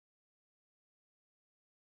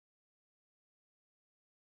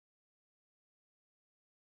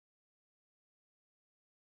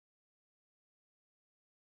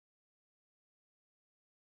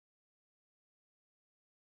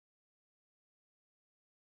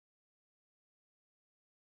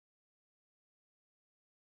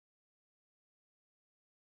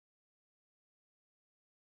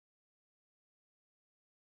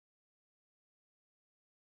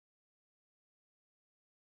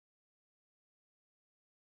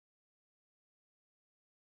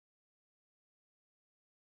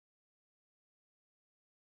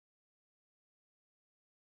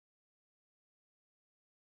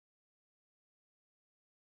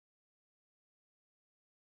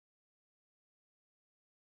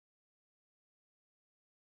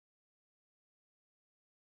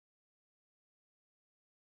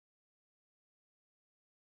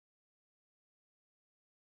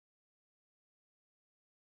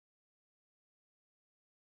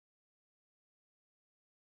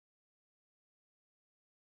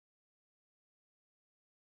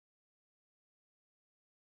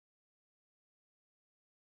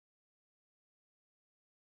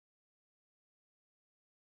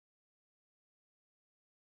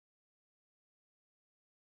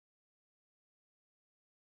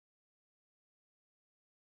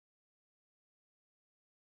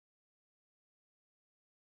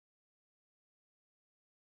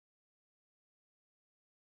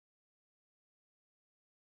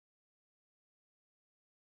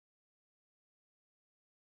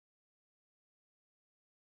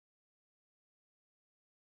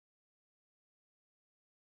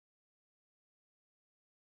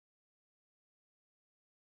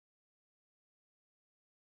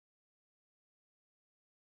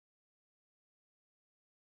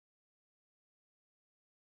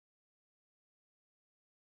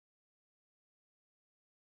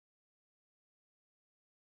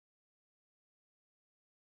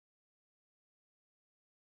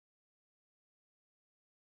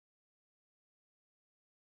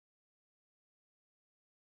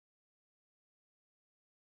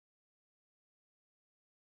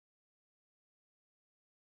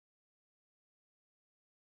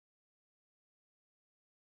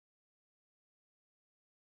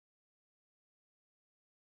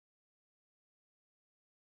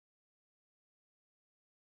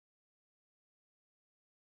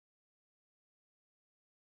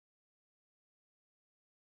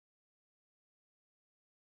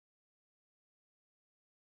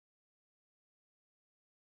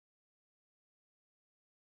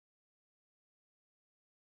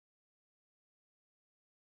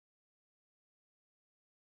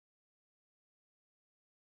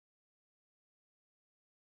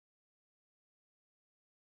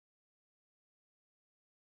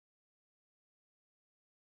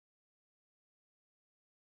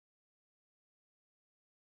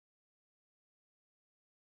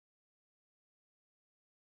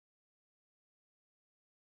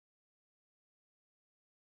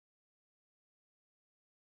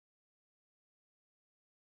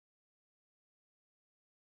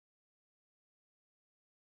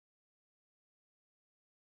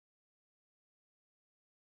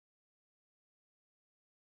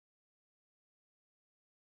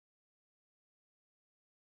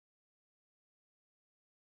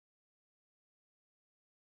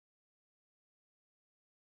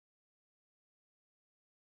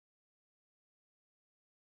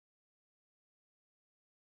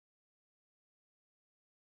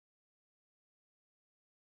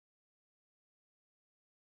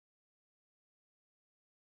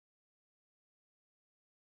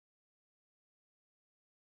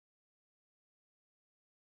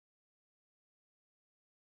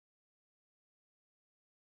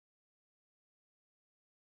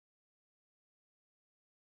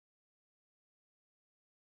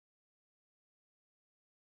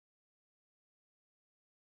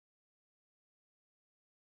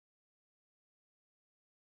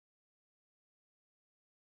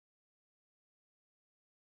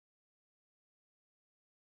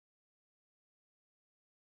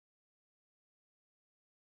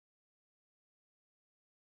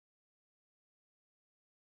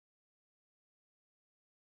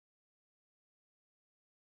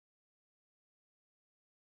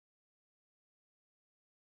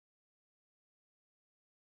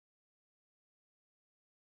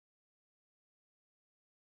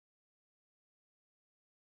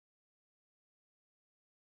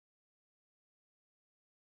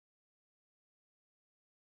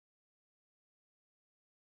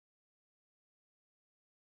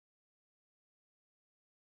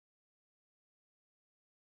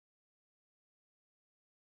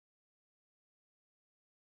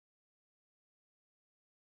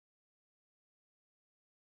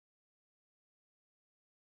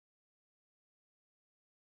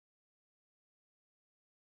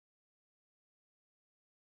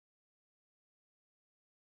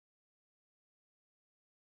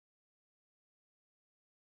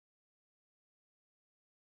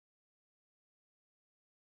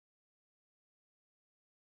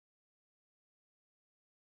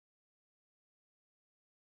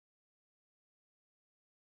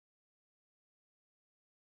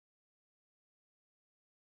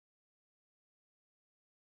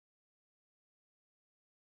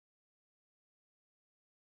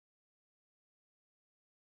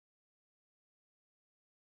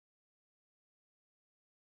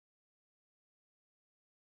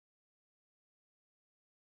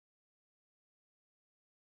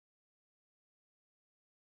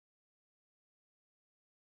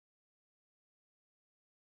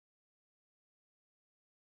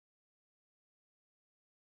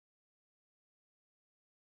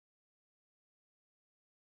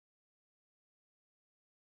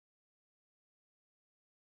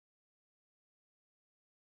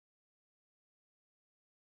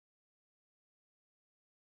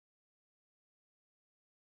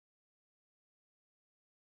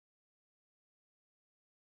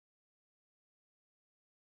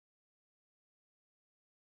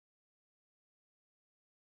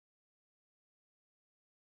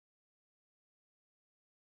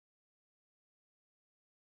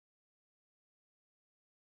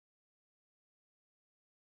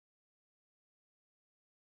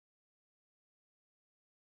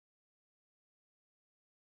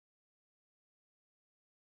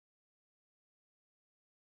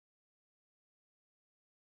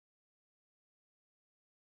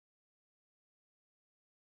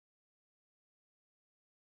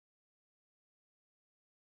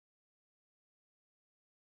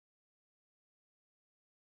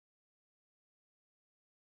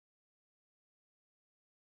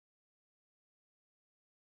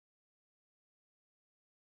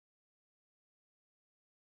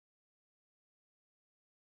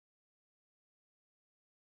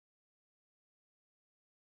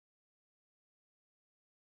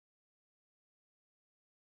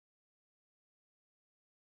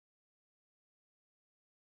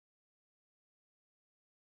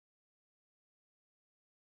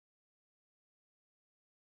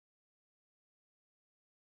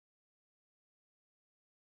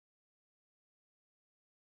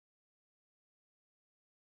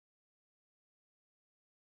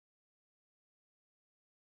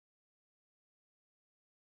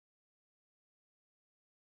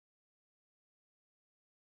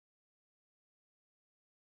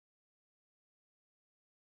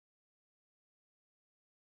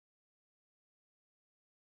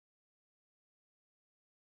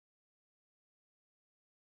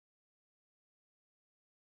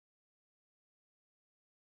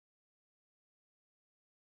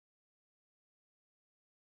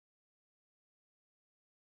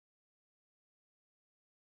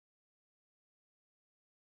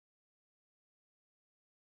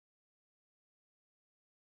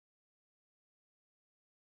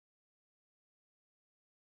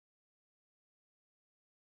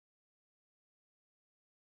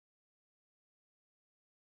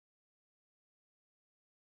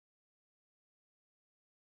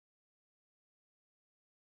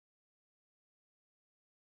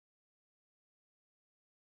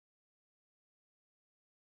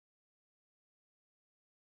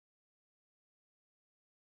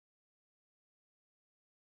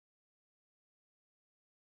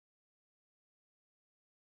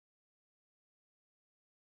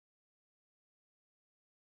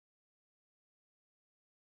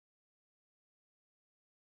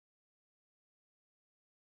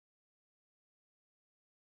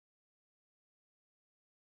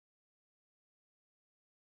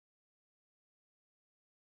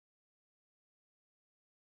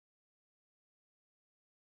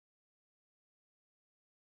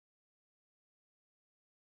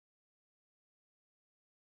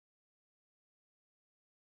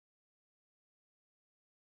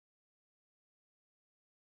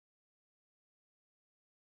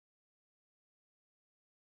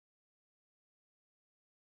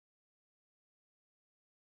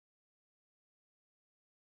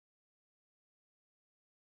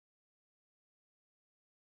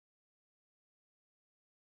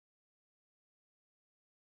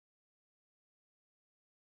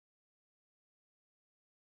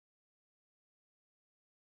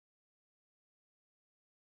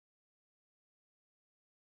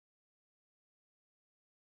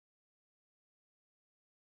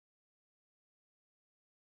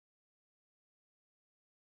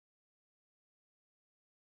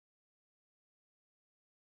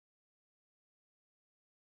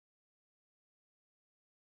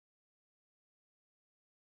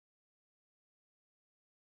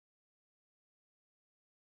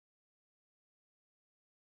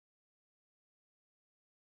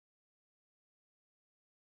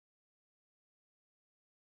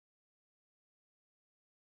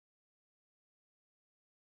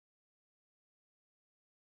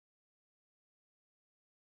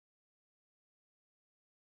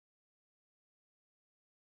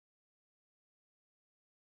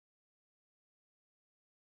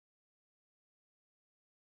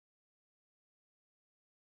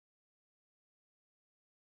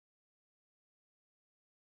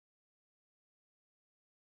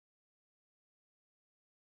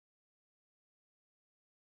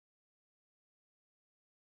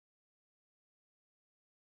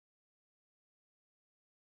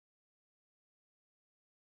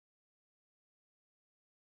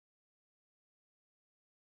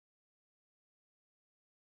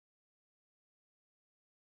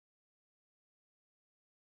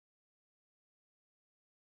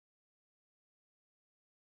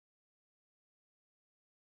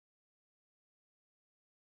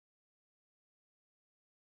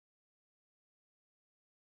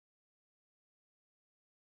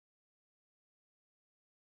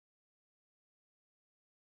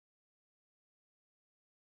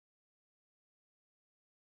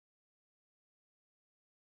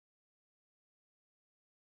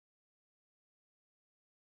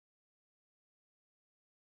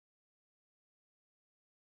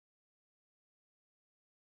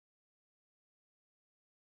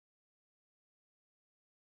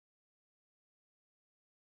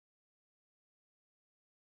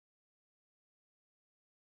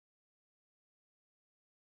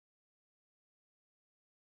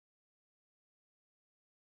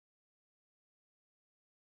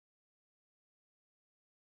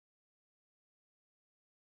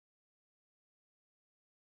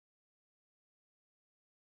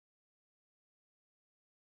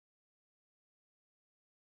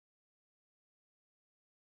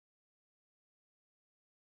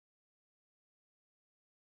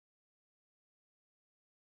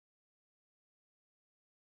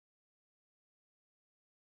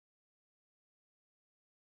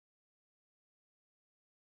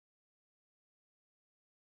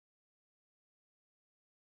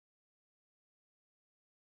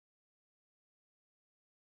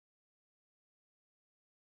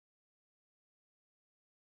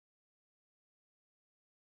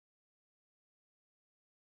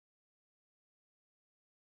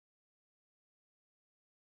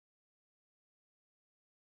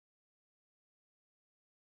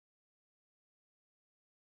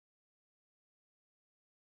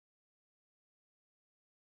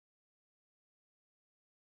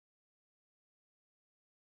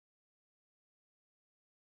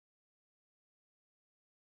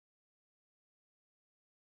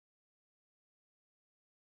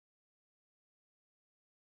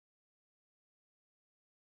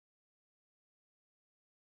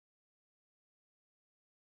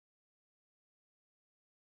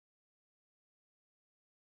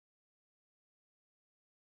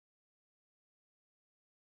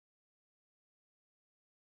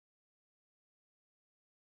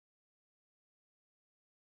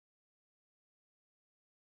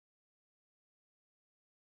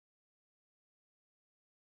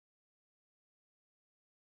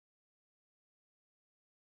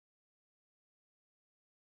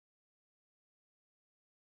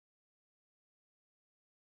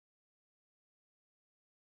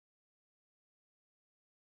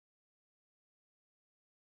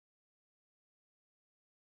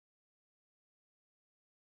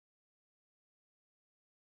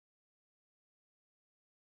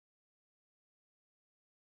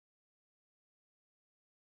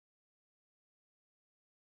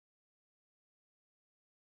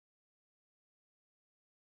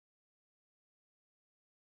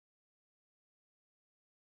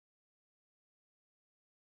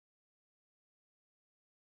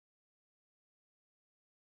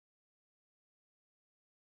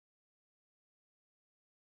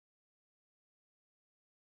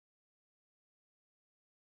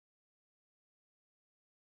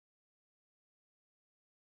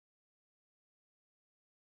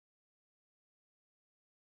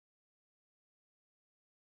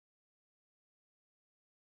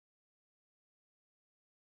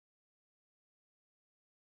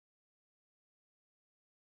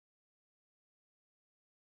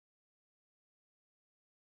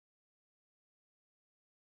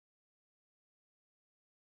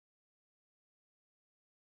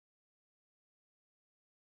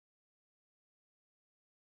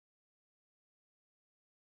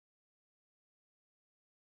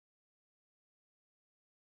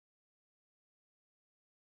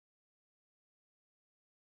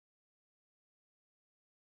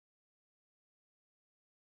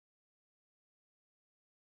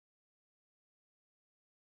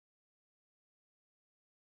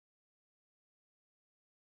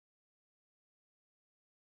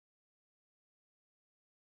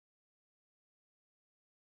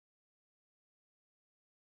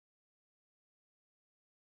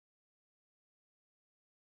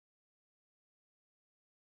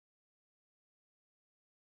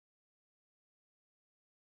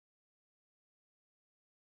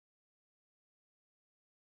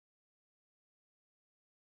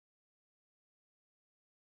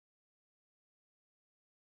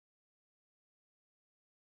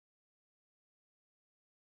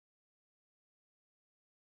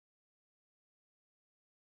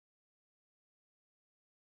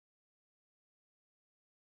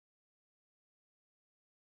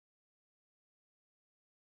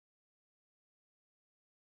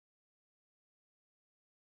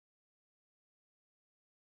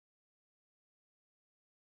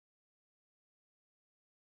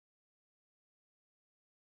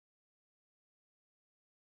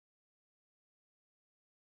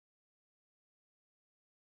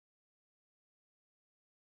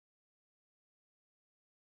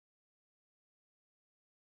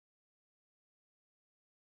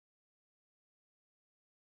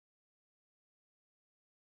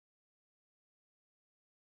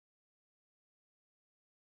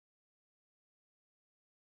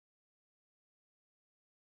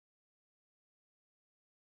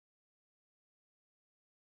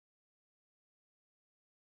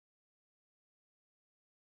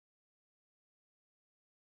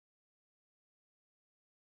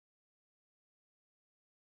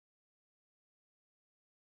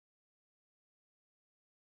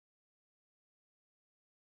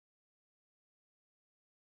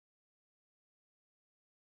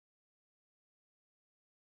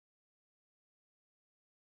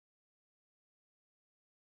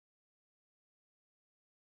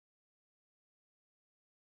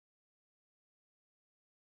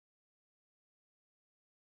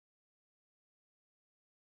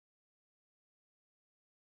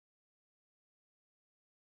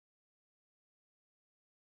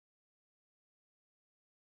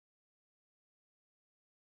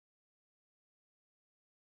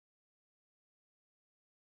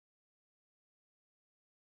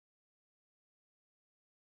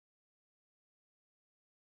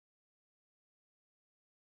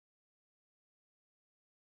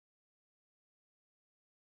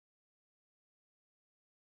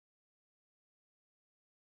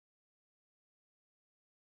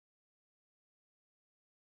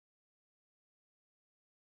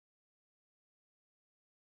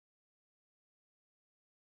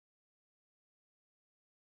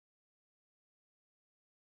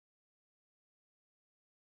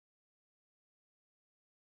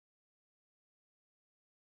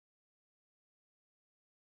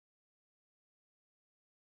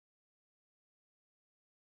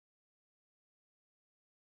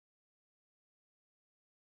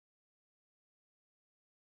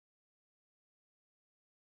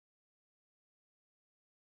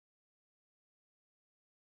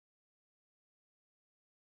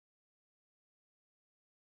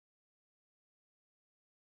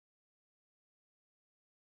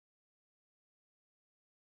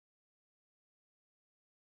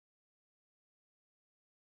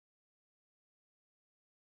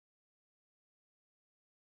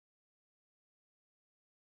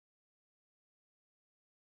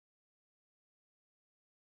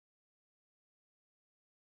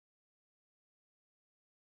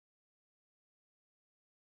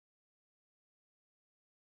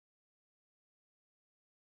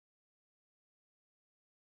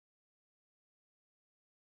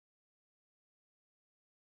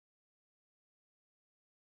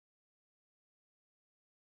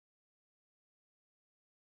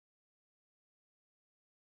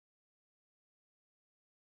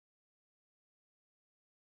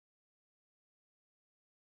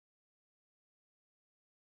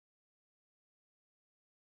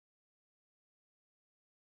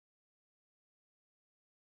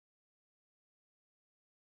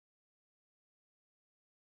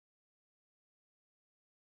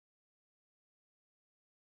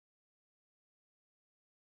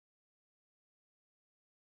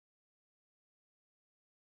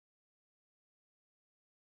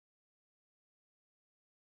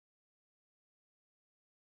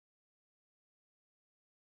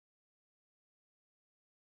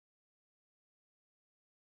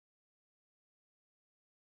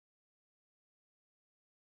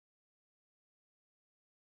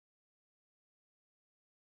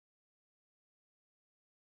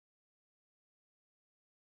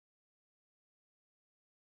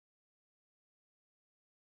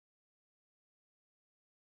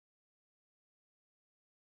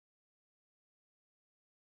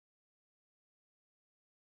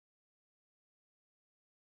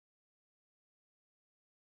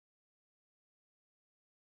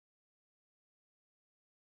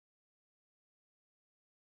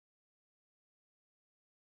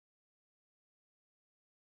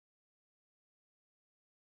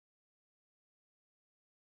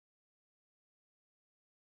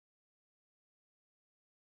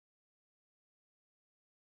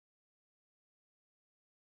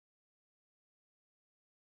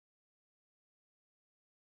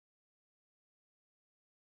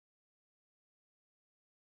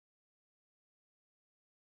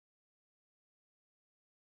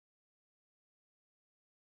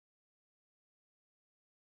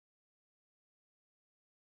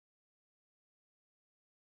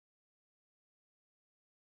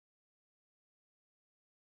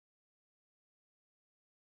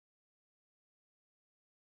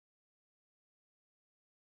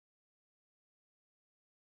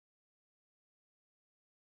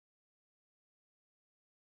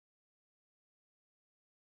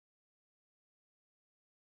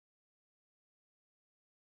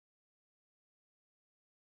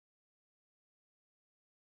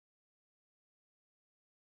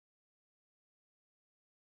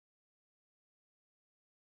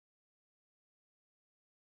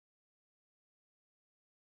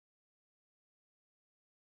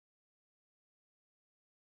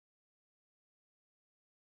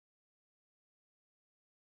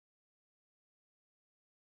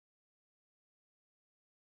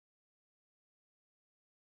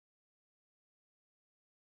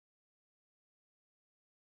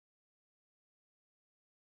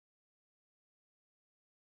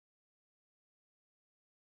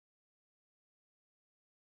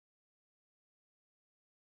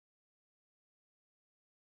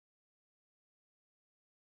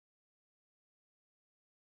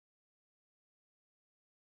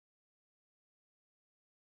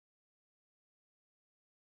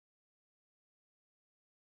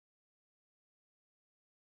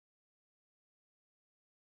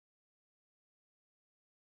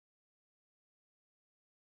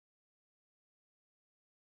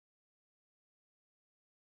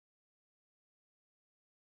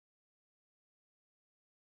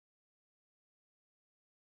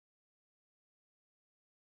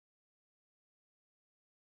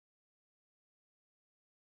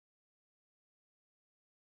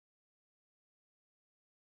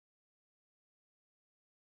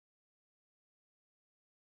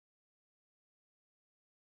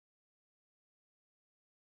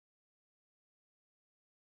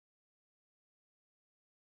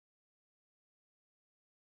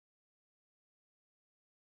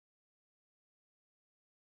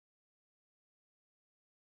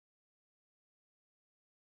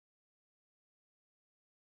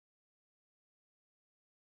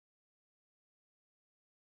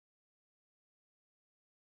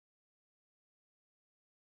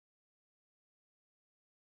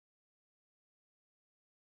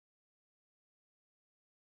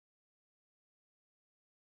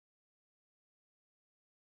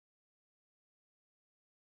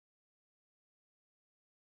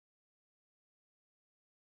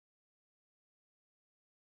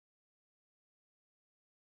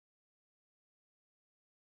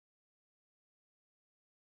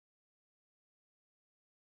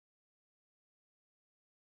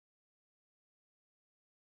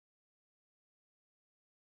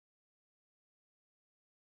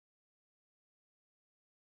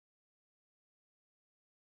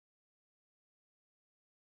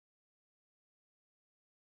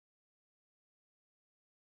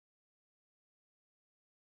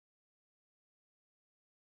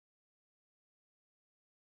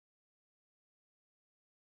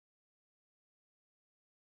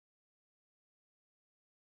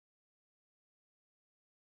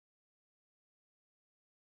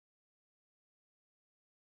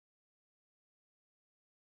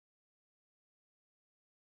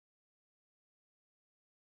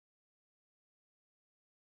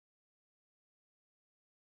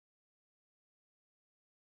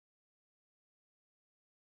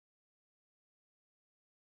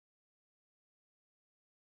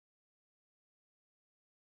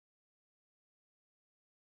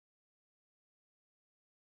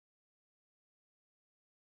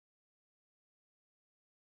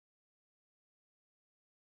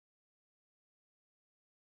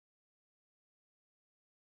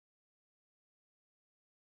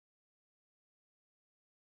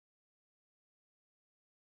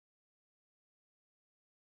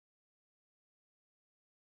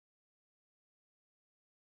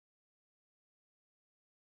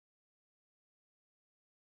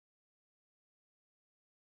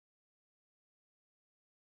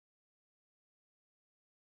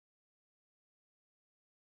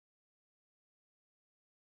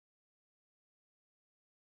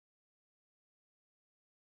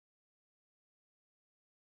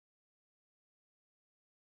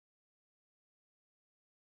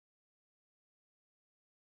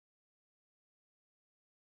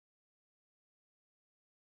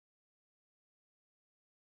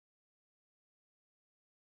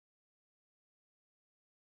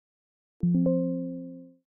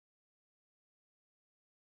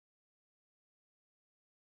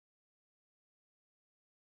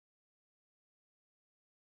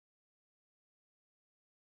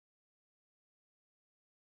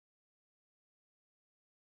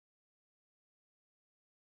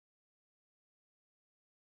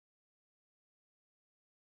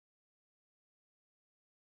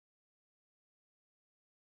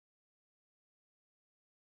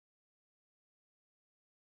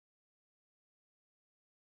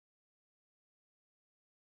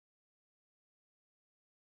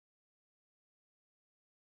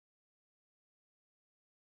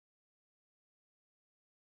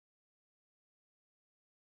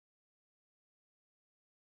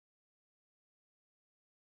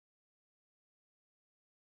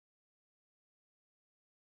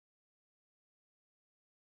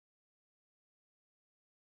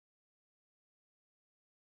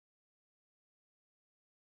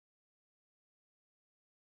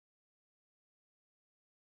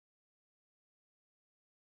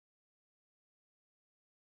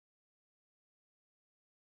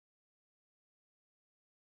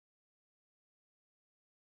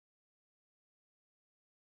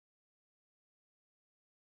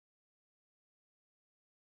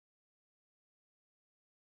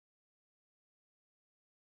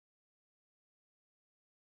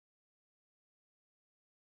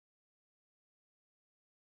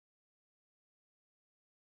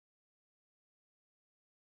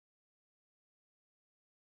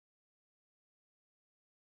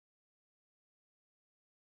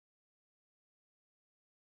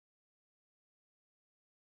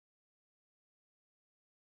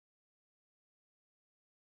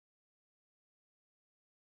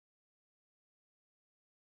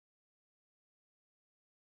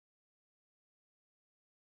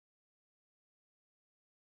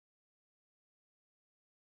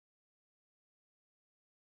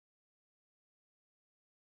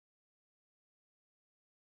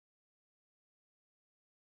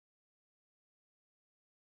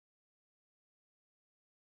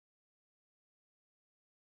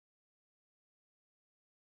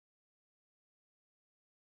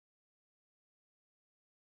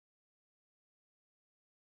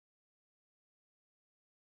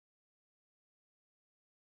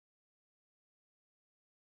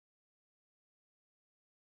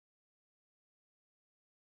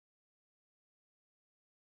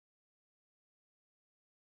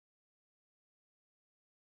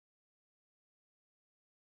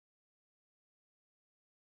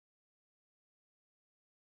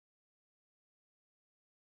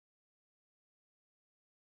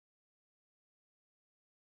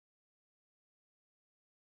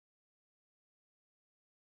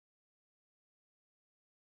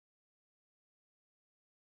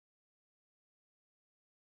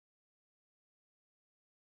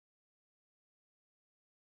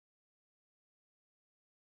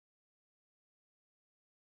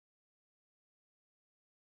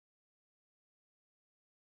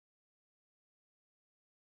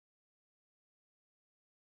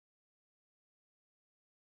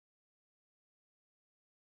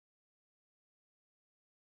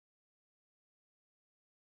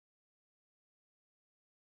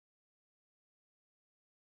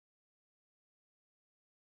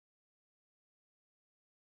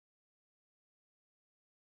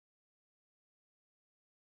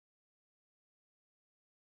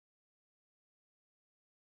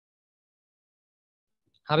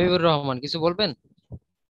হাবিবুর রহমান কিছু বলবেন?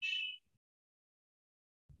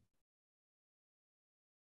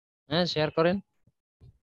 হ্যাঁ, শেয়ার করেন।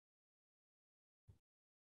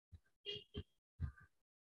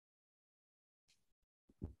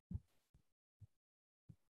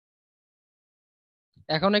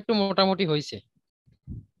 এখন একটু মোটামুটি হয়েছে।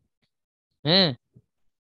 হ্যাঁ,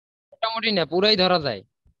 মোটামুটি না, পুরাই ধরা যায়।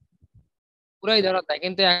 পুরাই ধরা যায়,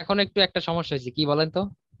 কিন্তু এখন একটু একটা সমস্যা হয়েছে, কি বলেন তো?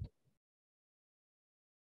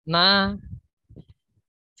 না,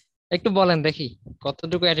 একটু বলেন দেখি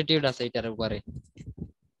কতটুকু অ্যাটিটিউড আছে এটার উপরে।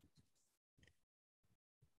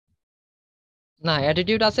 না,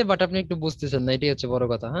 অ্যাটিটিউড আছে, বাট আপনি একটু বুঝতেছেন না, এটাই হচ্ছে বড়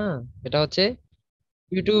কথা। হ্যাঁ, এটা হচ্ছে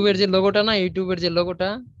ইউটিউবের যে লোগোটা, না ইউটিউবের যে লোগোটা,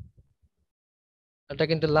 ওটা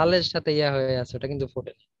কিন্তু লালের সাথে ইয়া হয়ে আছে, ওটা কিন্তু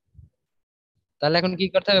ফোটে। তাহলে এখন কি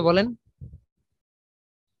করতে হবে বলেন?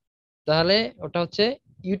 তাহলে ওটা হচ্ছে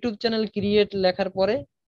ইউটিউব চ্যানেল ক্রিয়েট লেখার পরে,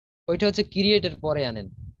 ওইটা হচ্ছে ক্রিয়েটের পরে আনেন।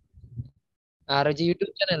 আর ওই যে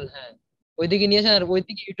ইউটিউব চ্যানেল, হ্যাঁ, ওইদিকে নিয়ে আসেন, আর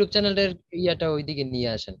ওইদিকে ইউটিউব চ্যানেলের ইয়াটা ওইদিকে নিয়ে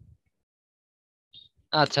আসেন।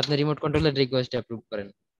 আচ্ছা, আপনি রিমোট কন্ট্রোলের রিকোয়েস্ট অ্যাপ্রুভ করেন।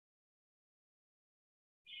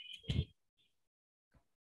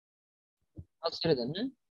 ছেড়ে দেন, হ্যাঁ।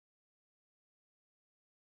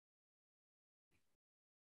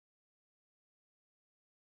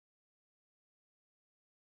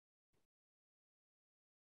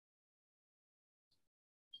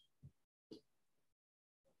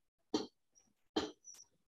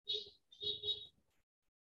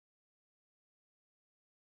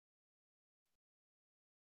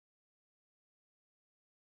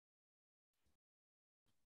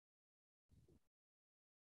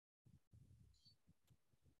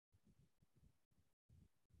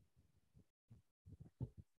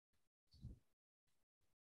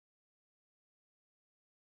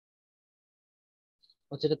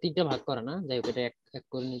 হচ্ছে এটা 3টা ভাগ করা না, যাই হোক এটা এক এক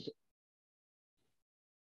করে নিতে।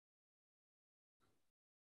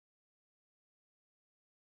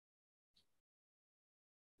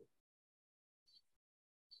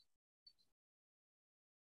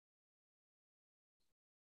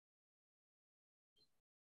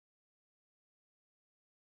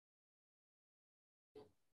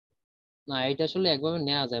 না এটা আসলে একভাবে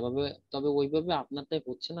নেওয়া যায় ভাবে, তবে ওইভাবে আপনারটাই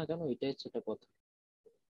হচ্ছে না কেন, এটাই হচ্ছে একটা কথা।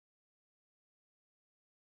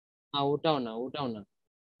 না ওটাও না, ওটাও না,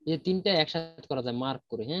 এই 3টা একসাথে করা যায় মার্ক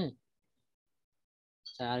করে, হ্যাঁ।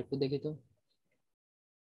 আচ্ছা আর একটু দেখি তো।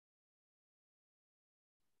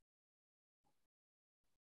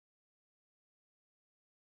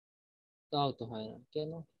 তাও তো হয় না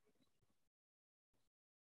কেন?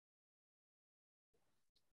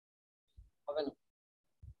 হবে না।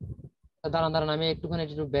 দাঁড়ান দাঁড়ান, আমি একটুখানি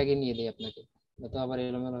একটু ব্যাগে নিয়ে দিই আপনাকে, তো আবার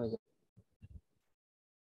এলোমেলো হয়ে যাবে।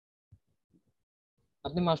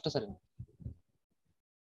 আপনি মাছটা ছাড়েন।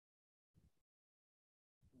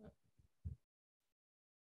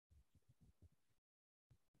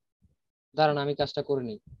 দাঁড়ান আমি কাজটা করে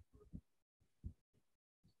নিই।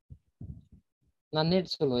 না নেট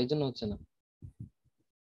ছিল এই জন্য হচ্ছে না।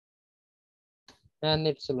 হ্যাঁ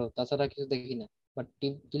নেট ছিল, তাছাড়া কিছু দেখি না। বাট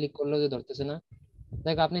টিপ ক্লিক করলেও যে ধরতেছে না।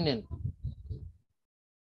 দেখ আপনি নেন।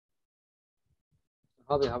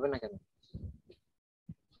 হবে, হবে না কেন?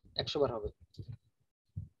 100 বার হবে।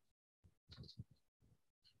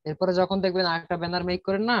 এরপরে যখন দেখবেন আরেকটা ব্যানার মেক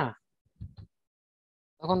করেন না,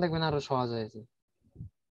 তখন দেখবেন আরো সহজ হয়েছে।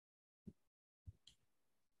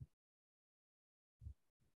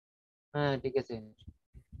 হ্যাঁ ঠিক আছে।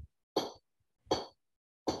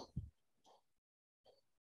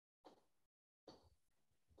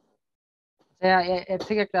 আচ্ছা, এর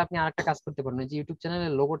থেকে একটা আপনি আরেকটা কাজ করতে পারেন, ওই যে ইউটিউব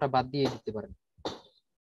চ্যানেলের লোগোটা বাদ দিয়ে দিতে পারেন।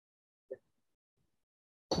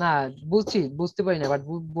 না বুঝছি, বুঝতে পারি না, বাট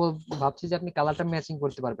ভাবছি যে আপনি কালারটা ম্যাচিং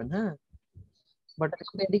করতে পারবেন, হ্যাঁ। বাট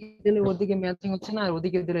এদিকে দিলে ওদিকে ম্যাচিং হচ্ছে না, আর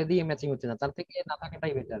ওদিকে দিলে এদিকে ম্যাচিং হচ্ছে না, তার থেকে না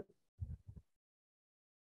থাকাটাই বেটার।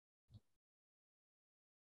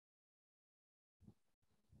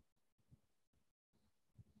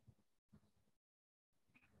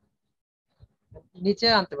 নিচে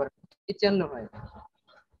আনতে পারবেন, নিচে আনলেও হয়।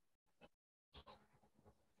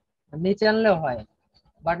 নিচে আনলেও হয়,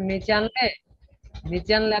 বাট নিচে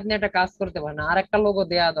আনলে আপনি একটা কাজ করতে পারেন, আর একটা লোগো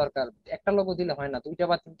দেয়া দরকার। একটা লোগো দিলে হয় না, 2টা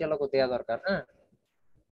বা 3টা লোগো দেয়া দরকার, হ্যাঁ।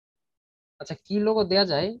 আচ্ছা কি লোগো দেয়া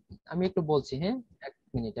যায়, আমি একটু বলছি, হ্যাঁ। 1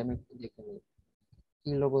 মিনিট আমি একটু দেখে নিই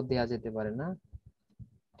কি লোগো দেয়া যেতে পারে না,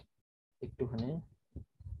 একটুখানি।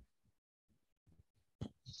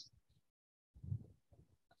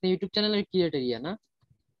 আপনি ইউটিউব চ্যানেলের ক্রিয়েটর ইয়া না?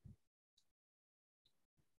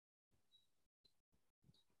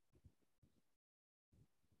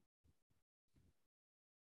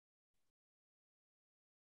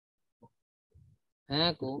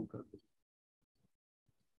 হ্যাঁ কো,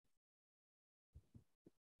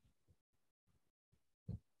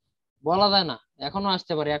 বলা যায় না, এখনো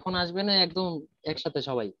আসতে পারে, এখন আসবে না একদম একসাথে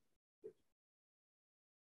সবাই।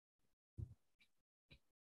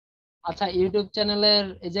 আচ্ছা ইউটিউব চ্যানেলের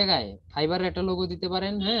এই জায়গায় ফাইবার একটা লোগো দিতে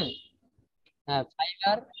পারেন, হ্যাঁ। হ্যাঁ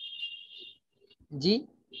ফাইবার। জি।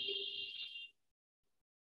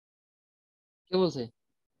 কে বলছে?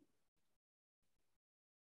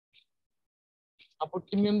 সাপোর্ট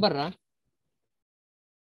টিম মেম্বাররা?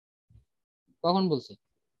 কখন বলছে?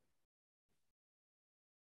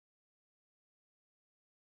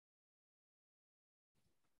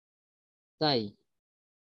 তাই?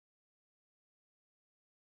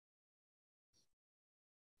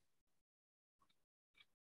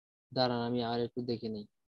 দাঁড়ান আমি আর একটু দেখে নিই।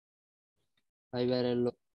 ফাইবারের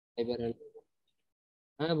লোক, ফাইবারের লোক।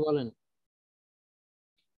 হ্যাঁ বলেন।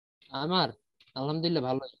 আমার আলহামদুলিল্লাহ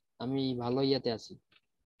ভালোই, আমি ভালো ইয়াতে আছি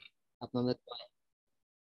আপনাদের দয়ায়।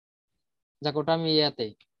 যাক ওটা আমি ইয়াতে,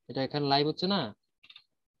 এটা এখানে লাইভ হচ্ছে না,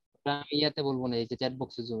 ওটা আমি ইয়াতে বলবো না, এই যে চ্যাট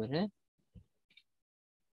বক্সে জুমের, হ্যাঁ।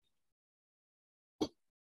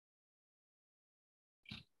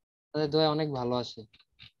 তাদের দয়া অনেক ভালো আসে।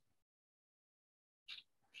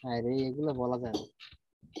 হ্যাঁ রে এগুলো বলা যায় না।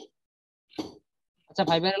 আচ্ছা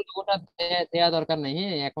ফাইবারের লোগোটা দেয়া দরকার নেই,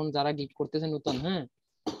 হ্যাঁ, এখন যারা গিগ করতেছে নতুন, হ্যাঁ,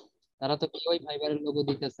 তারা তো কেউই ফাইবারের লোগো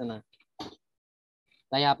দিতেছে না।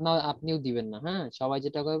 তাই আপনিও দিবেন না, হ্যাঁ, সবাই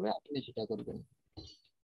যেটা করবে আপনি সেটা করবেন।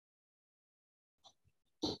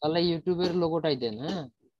 তাহলে ইউটিউবের লোগোটাই দেন, হ্যাঁ,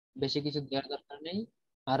 বেশি কিছু দেওয়ার দরকার নেই।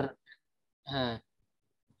 আর হ্যাঁ,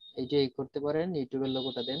 এইটাই করতে পারেন, ইউটিউবের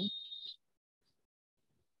লোগোটা দেন।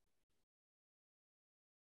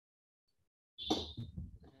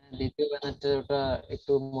 হ্যাঁ, দ্বিতীয় ব্যানারটা ওটা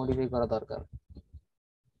একটু মডিফাই করা দরকার।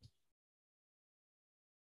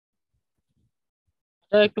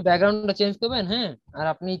 একটু ব্যাকগ্রাউন্ডটা চেঞ্জ করবেন, হ্যাঁ। আর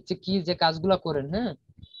আপনি কি যে কাজগুলো করেন, হ্যাঁ,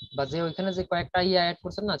 বা যে ওইখানে যে কয়েকটা ইয়ে অ্যাড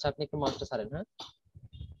করছেন না, আচ্ছা আপনি একটু মাউসটা ছাড়েন, হ্যাঁ।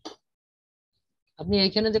 আপনি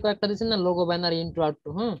এইখানে যে কয়েকটা দিচ্ছেন না, লোগো, ব্যানার, ইন্ট্রো, আউট্রো,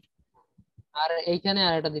 হ্যাঁ। আর এইখানে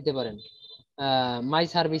আর এটা দিতে পারেন, মাই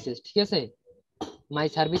সার্ভিসেস, ঠিক আছে। মাই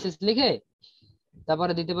সার্ভিসেস লিখে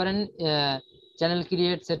তারপরে দিতে পারেন channel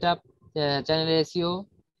create setup, channel SEO,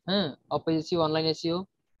 হ্যাঁ, অপ SEO, online SEO,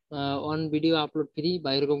 on video upload free, বা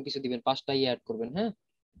এরকম কিছু দিবেন, পাঁচটা ইয়ে অ্যাড করবেন, হ্যাঁ।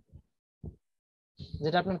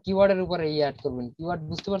 যেটা আপনার কিওয়ার্ডের উপরে ইয়ে অ্যাড করবেন, কিওয়ার্ড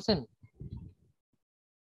বুঝতে পারছেন?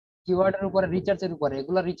 কিওয়ার্ডের উপরে, রিচার্জের উপরে,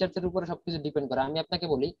 এগুলা রিচার্জের উপরে সবকিছু ডিপেন্ড করে। আমি আপনাকে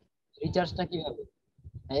বলি রিচার্জটা কিভাবে,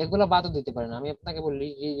 হ্যাঁ, এগুলা বাদও দিতে পারেন। আমি আপনাকে বলি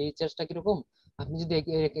রিচার্জটা কিরকম। আপনি যদি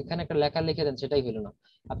এখানে একটা লেখা লিখে দেন, সেটাই হলো না।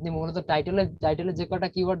 আপনি মূলত টাইটেলে যে কয়টা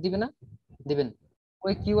কিওয়ার্ড দিবে না, দিবেন,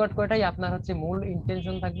 ওই কিওয়ার্ড কয়টাই আপনার হচ্ছে মূল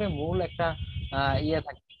ইন্টেনশন থাকবে, মূল একটা ইয়ে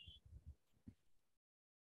থাকবে,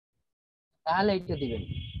 তাহলে এইটা দিবেন।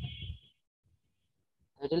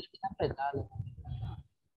 টাইটেল থাকবে, তাহলে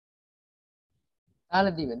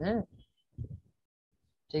তাহলে দিবেন, হ্যাঁ।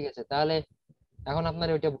 ঠিক আছে, তাহলে এখন আপনার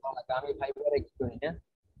ওইটা বলা লাগবে, আমি ফাইবারে কি করি না।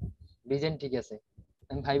 ডিজাইন ঠিক আছে,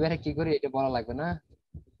 আমি ফাইবারে কি করি এটা বলা লাগবে না।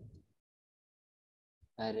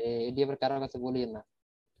 আরে এটি আবার কারোর কাছে বলিয়েন না।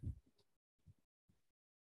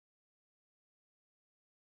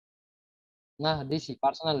 না, দিছি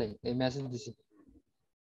পার্সোনালি, এই মেসেজ দিছি।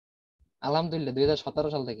 আলহামদুলিল্লাহ, 2017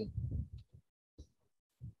 সাল থেকে।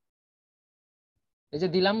 এই যে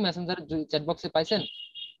দিলাম মেসেঞ্জার চ্যাট বক্সে, পাইছেন?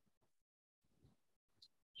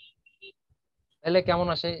 তাহলে কেমন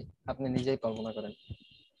আসে আপনি নিজেই কল্পনা করেন।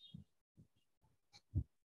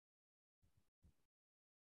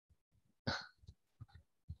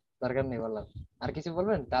 দরকার নেই বললাম। আর কিছু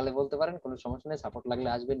বলবেন তাহলে বলতে পারেন, কোনো সমস্যা নেই, সাপোর্ট লাগলে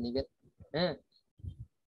আসবেন, নিবেন, হ্যাঁ।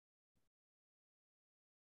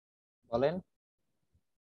 বলেন।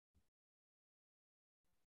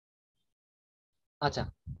 আচ্ছা,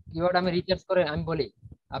 কিওয়ার্ড আমি রিসার্চ করে আমি বলি,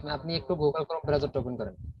 আপনি আপনি একটু গুগল ক্রোম ব্রাউজারটা ওপেন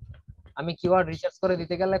করেন। আমি কিওয়ার্ড রিসার্চ করে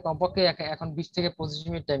দিতে গেলে কমপক্ষে এখন 20 থেকে 25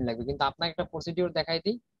 মিনিট টাইম লাগবে, কিন্তু আপনাকে একটা প্রসিডিওর দেখাই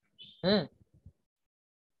দিই, হ্যাঁ।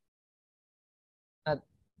 আর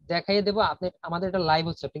দেখাইয়ে দেবো, আপনি আমাদের এটা লাইভ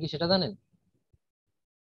হচ্ছে, আপনি কি সেটা জানেন?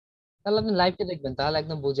 তাহলে আপনি লাইভটা দেখবেন, তাহলে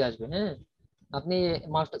একদম বুঝে আসবে, হ্যাঁ। আপনি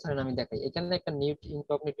মাউসটা ছাড়েন, আমি দেখাই। এখানে একটা নিউ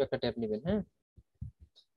ইনকগনিটো একটা ট্যাব নেবেন, হ্যাঁ।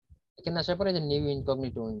 এখানে আসার পরে যে নিউ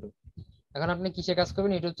ইনকগনিটো উইন্ডো, এখন আপনি কিসে কাজ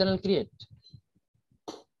করবেন, ইউটিউব চ্যানেল ক্রিয়েট।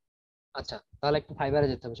 আচ্ছা, তাহলে একটু ফাইবারে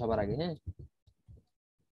যেতে হবে সবার আগে, হ্যাঁ।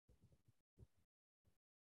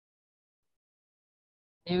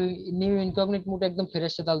 নিউ নিউ ইনকগনিট মোড একদম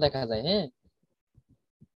ফ্রেশ দাল দেখা যায়, হ্যাঁ।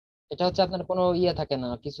 এটা হচ্ছে আপনার কোনো ইয়ে থাকে না,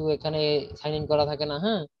 কিছু এখানে সাইন ইন করা থাকে না,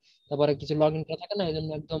 হ্যাঁ। তারপরে কিছু লগ ইন করা থাকে না, এই জন্য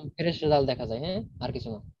একদম ফ্রেশ রেজাল্ট দেখা যায়, হ্যাঁ। আর কিছু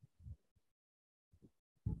না।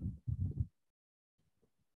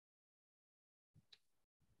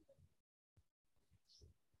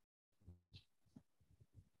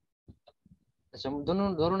 আচ্ছা, ধরুন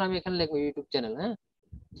ধরুন আমি এখানে লিখবো ইউটিউব চ্যানেল, হ্যাঁ।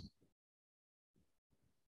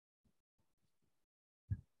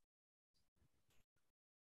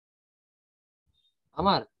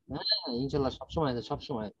 আমার, হ্যাঁ, ইনশাল্লাহ সবসময় আছে,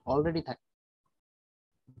 সবসময় অলরেডি থাকে।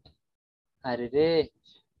 আরে রে,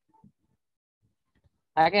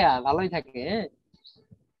 থাকে, ভালোই থাকে, হ্যাঁ।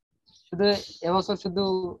 শুধু এবছর শুধু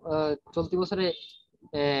চলতি বছরে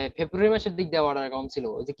ফেব্রুয়ারি মাসের দিক দিয়ে অর্ডার কম ছিল,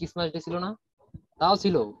 ওই যে ক্রিসমাস ডে ছিল না, তাও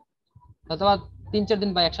ছিল, অথবা 3-4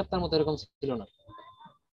 দিন বা এক সপ্তাহের মতো এরকম ছিল না।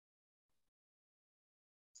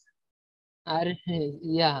 আর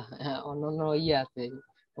ইয়া, হ্যাঁ, অন্যান্য ইয়ে আছে,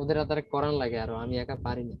 ওদের হাতে করান লাগে, আরো আমি একা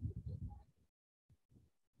পারি না।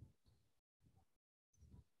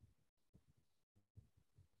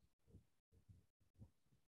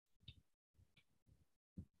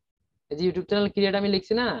 এই যে ইউটিউব চ্যানেল ক্রিয়েট আমি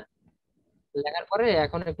লিখছি না, লেখার পরে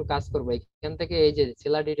এখন একটু কাজ করবো, এখান থেকে এই যে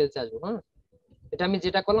সেলার ডিটেলস আসবো, হ্যাঁ। এটা আমি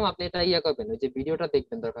যেটা করলাম, আপনি এটা ইয়া করবেন, ওই যে ভিডিওটা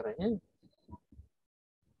দেখবেন দরকার হয়, হ্যাঁ।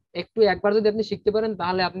 একটু একবার যদি আপনি শিখতে পারেন,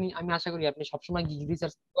 তাহলে আপনি, আমি আশা করি আপনি সবসময়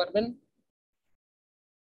রিসার্চ করতে পারবেন,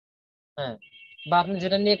 হ্যাঁ। বা আপনি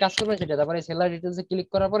যেটা নিয়ে কাজ করবেন সেটা, তারপরে সেলার ডিটেলস এ ক্লিক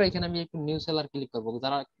করার পরে এখানে আমি একটু নিউ সেলার ক্লিক করবো,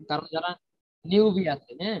 যারা, কারণ যারা নিউবি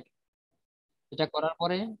আছে, হ্যাঁ। এটা করার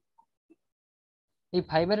পরে এই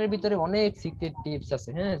ফাইবারের ভিতরে অনেক সিক্রেট টিপস আছে,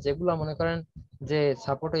 হ্যাঁ, যেগুলো মনে করেন যে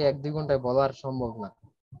সাপোর্টে 1-2 ঘন্টায় বলার সম্ভব না।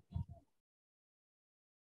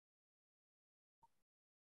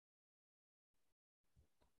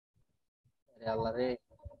 আরে আল্লাহ রে,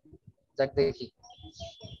 যাক দেখি।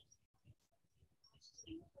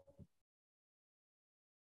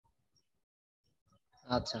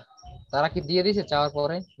 আচ্ছা, তারা কি দিয়ে দিয়েছে চাওয়ার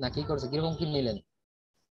পরে, না কি করছে, কিরকম কি নিলেন?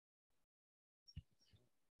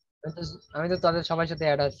 আমি তো তাদের সবার সাথে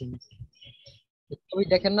অ্যাড আছি, ছবি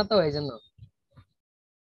দেখেন না তো এই জন্য।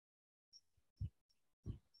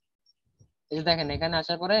 এই যে দেখেন এখানে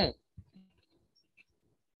আসার পরে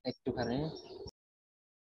একটুখানি,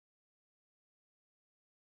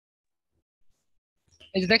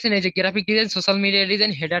 এই যে দেখছেন এই যে graphic design, social media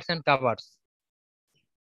design, headers and covers,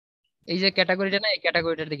 এই যে ক্যাটাগরিটা না, এই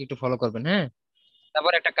ক্যাটাগরিটার দিকে একটু ফলো করবেন, হ্যাঁ।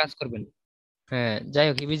 তারপর একটা কাজ করবেন, হ্যাঁ যাই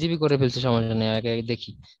হোক ইবিজিবি করে ফেলছে, সমস্যা নেই, আগে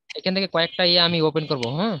দেখি এখান থেকে কয়েকটা ইয়ে আমি ওপেন করবো,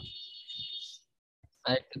 হ্যাঁ।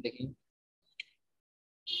 আর একটু দেখি,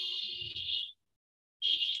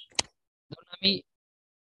 ধরুন আমি,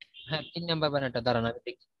 হ্যাঁ 3 নাম্বার ব্যানারটা দাঁড়ান আমি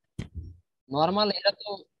দেখি। নর্মাল এটা তো,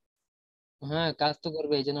 হ্যাঁ কাজ তো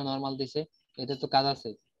করবে, এই জন্য নর্মাল দিছে, এটা তো কাজ আছে,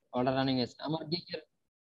 অর্ডার রানিং আছে আমার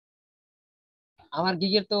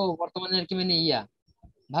গিগের তো বর্তমানে আর কি, মানে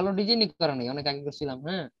ভালো ডিজাইনই করা নেই, অনেক আগে করছিলাম,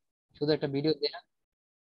 হ্যাঁ। শুধু একটা ভিডিও দেয়া,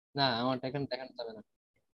 না আমারটা এখন দেখানো যাবে না,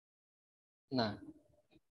 না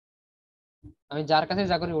আমি যার কাছে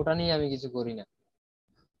যা করি ওটা নিয়ে আমি কিছু করি না।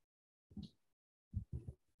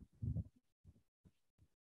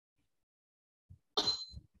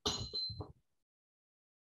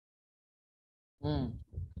 হুম।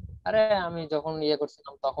 আরে আমি যখন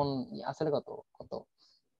করছিলাম তখন আসলে কত কত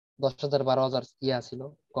 10,000 12,000 ছিল,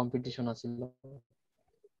 কম্পিটিশন আছিল।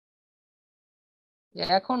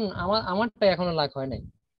 এখন আমারটা এখনো লাখ হয় নাই,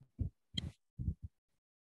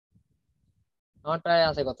 আমারটায়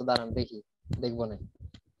আছে কত, দাঁড়ান দেখি, দেখবো না,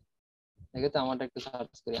 দেখে তো আমারটা একটু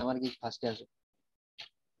সার্চ করি, আমার গিগ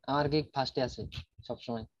ফার্স্টে আছে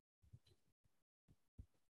সবসময়।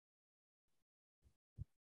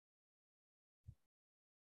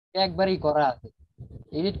 একবারই করা আছে,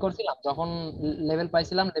 এডিট করছিলাম যখন লেভেল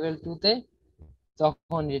পাইছিলাম, লেভেল 2 তে,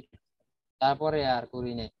 তখন edit, তারপরে আর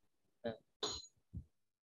করি নাই। হ্যাঁ,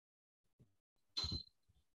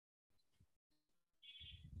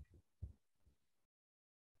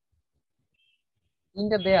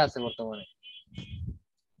 3টা দেয়া আছে বর্তমানে,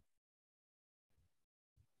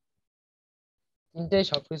 3টাই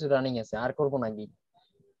সবকিছু রানিং আছে, আর করবো না গিগ।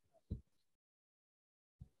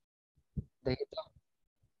 দেখি তো,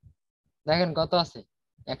 দেখেন কত আছে,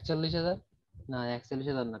 41,000, না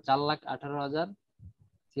 41,000 না,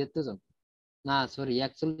 4,18,076 জন, না সরি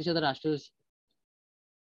 41,088,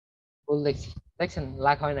 ভুল দেখছি, দেখছেন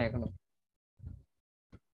লাখ হয় না এখনো,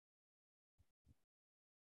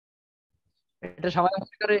 এটা সবাই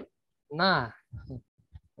মনে করে, না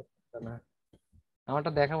না,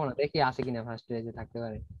 আমারটা দেখাবো না, দেখি আছে কিনা ফার্স্ট পেজে থাকতে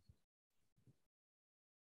পারে।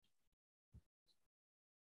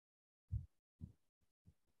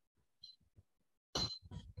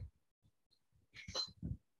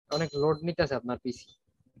 অনেক লোড নিতেছে আপনার পিসি,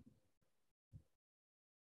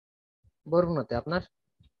 বরগুনাতে আপনার,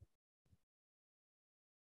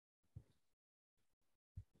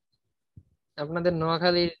 আপনাদের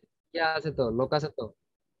নোয়াখালীর আছে তো, লোক আছে তো,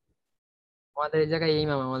 আমাদের এই জায়গায়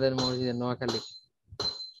ইমাম, আমাদের মসজিদের নোয়াখালী।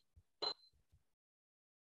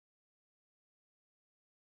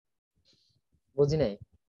 বুঝি নাই।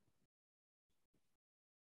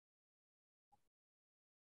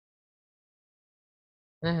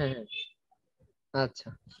 হ্যাঁ হ্যাঁ হ্যাঁ, আচ্ছা,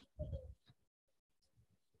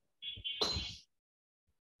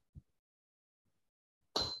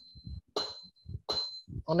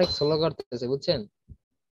 অনেক স্লো করতেছে বুঝছেন।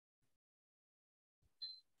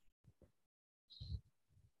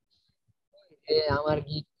 আমার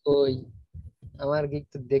গিক কই, আমার গিক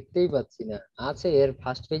তো দেখতেই পাচ্ছি না, আছে এর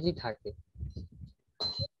ফার্স্ট পেজই থাকে,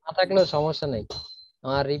 না থাকলেও সমস্যা নেই,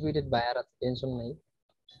 আমার রিপিটেড বায়ার আছে, টেনশন নাই।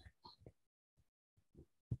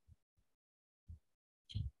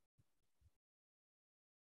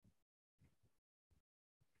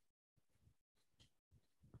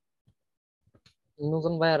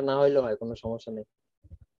 নতুন বায়ার না হইলেও হয়, কোনো সমস্যা নেই।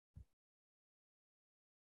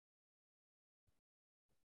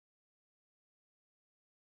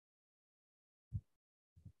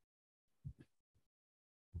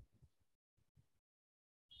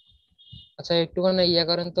 আচ্ছা একটুখানি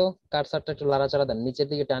করেন তো, কার্সারটা একটু লাড়াচাড়া দেন, নিচের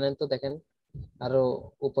দিকে টানেন তো দেখেন, আরো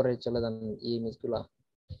উপরে চলে যান, ইমেজ গুলা,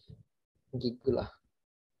 গিগ গুলা,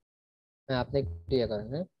 হ্যাঁ আপনি একটু করেন,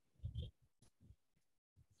 হ্যাঁ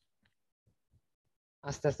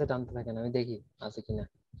আস্তে আস্তে টানতে থাকেন, আমি দেখি আছে কিনা।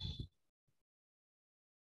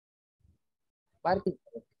 পার্টি,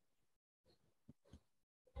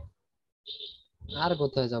 আর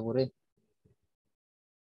কোথায় যাবো রে,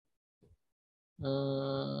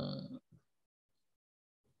 উম,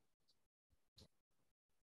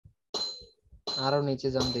 আরো নিচে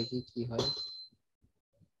যান দেখি কি হয়,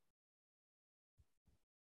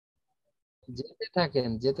 যেতে থাকেন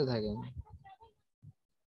যেতে থাকেন।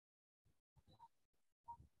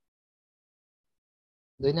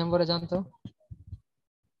 2 নম্বরে যান তো,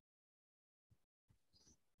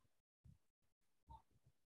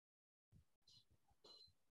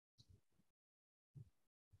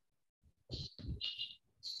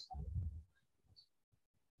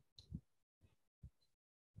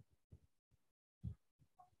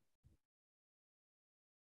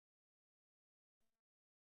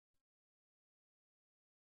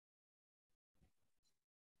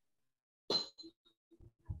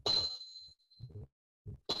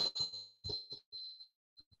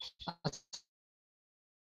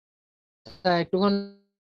 একটুখানি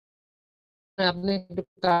আপনি একটু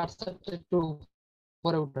কার্সারটা একটু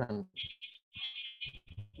উপরে উঠান,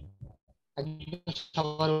 একদম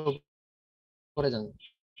সবার উপরে যান।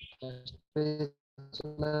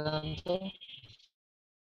 চলে যান তো।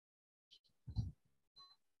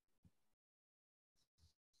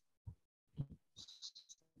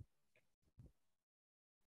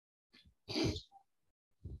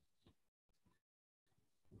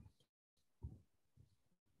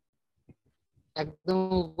 একদম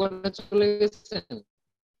উপরে চলে গেছেন।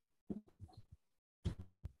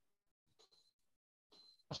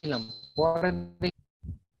 আসলাম পরে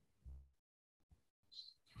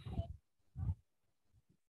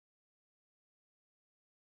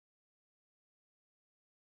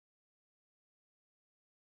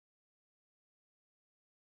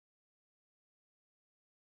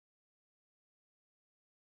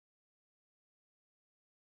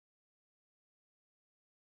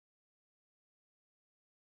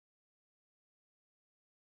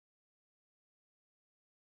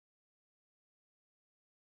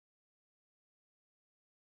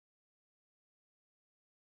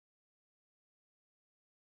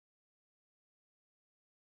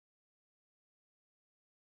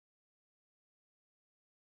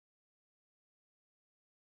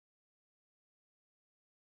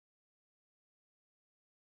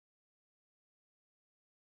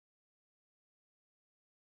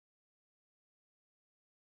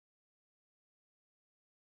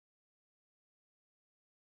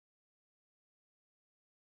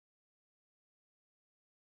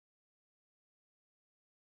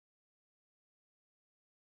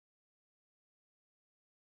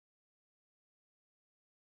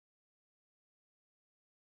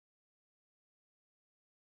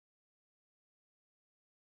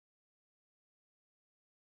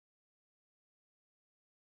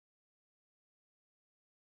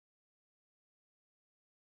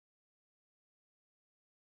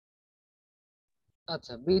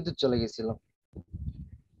আচ্ছা বিদ্যুৎ চলে গেছিল।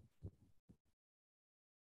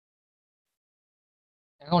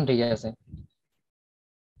 এখন ঠিক আছে।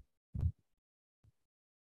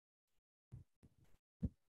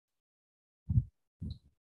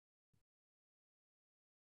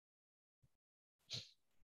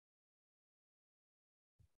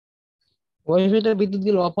 ওয়াইফাইটা বিদ্যুৎ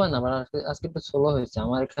গেলে অফ হয় না, আবার আজকে আজকে একটু স্লো হয়েছে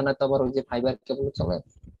আমার এখানে, তো আবার ওই যে ফাইবার কেবল চলে,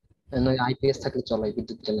 আইপিএস থাকলে চলে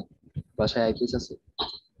বিদ্যুৎ গেলে। বাসায় আইপিএস আছে।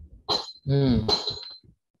 হুম।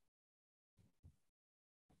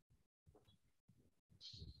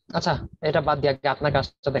 আচ্ছা, এটা বাদ দিয়ে আগে আপনার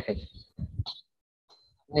কাজটা দেখাই।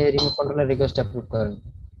 আপনি রিমোট কন্ট্রোলের রিকোয়েস্ট অ্যাপ্রুভ করেন।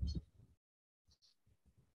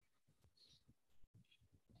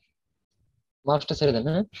 মাউসটা ছেড়ে দেন,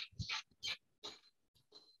 হ্যাঁ।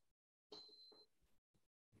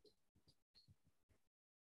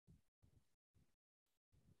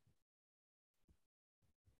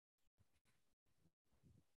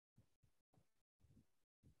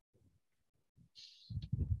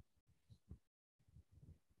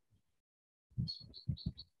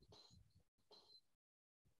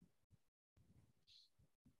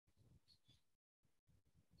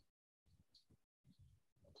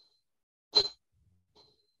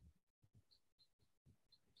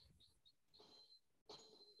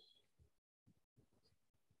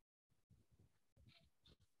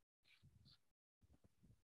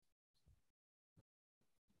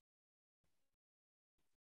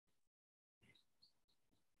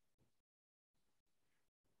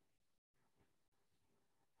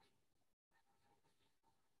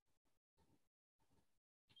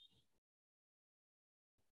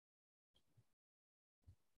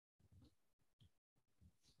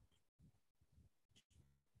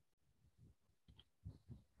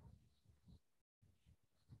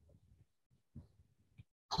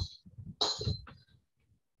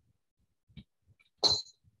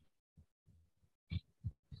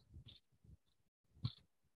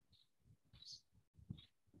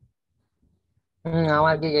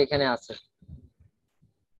 আমার গিগ এখানে আছে।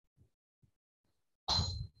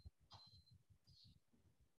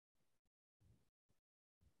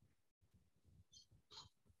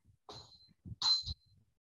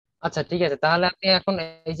 আচ্ছা ঠিক আছে, তাহলে আপনি এখন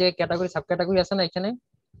এই যে ক্যাটাগরি সাব ক্যাটাগরি আছে না এখানে,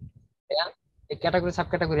 হ্যাঁ, এই ক্যাটাগরি সাব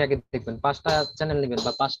ক্যাটাগরি আগে দেখবেন, 5টা চ্যানেল নেবেন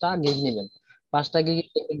বা 5টা গিগ নেবেন। 5টা গিগ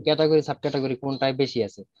ক্যাটাগরি সাব ক্যাটাগরি কোনটায় বেশি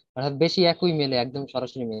আছে, অর্থাৎ বেশি একই মেলে, একদম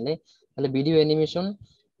সরাসরি মেলে। তাহলে ভিডিও অ্যানিমেশন।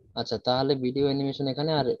 আচ্ছা তাহলে ভিডিও অ্যানিমেশন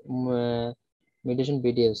এখানে, আর মেডিটেশন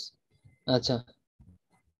ভিডিওস। আচ্ছা।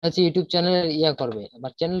 আচ্ছা ইউটিউব চ্যানেল ইয়া করবে,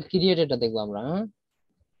 আবার চ্যানেল ক্রিয়েটরটা দেখবো আমরা, হ্যাঁ।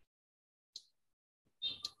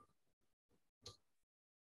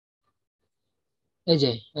 এই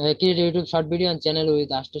যে create YouTube short video and channel with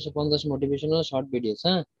 850 motivational short videos,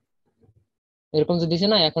 হ্যাঁ, এরকম যে দিছে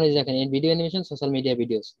না, এখন এই যে দেখেন video animation social media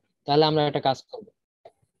videos. তাহলে আমরা একটা কাজ করবো,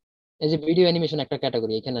 এই যে ভিডিও অ্যানিমেশন একটা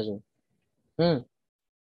ক্যাটাগরি, এখানে আসুন। হুম,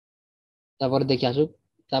 তারপরে দেখি আসুক,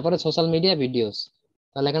 তারপরে সোশ্যাল মিডিয়া ভিডিওস।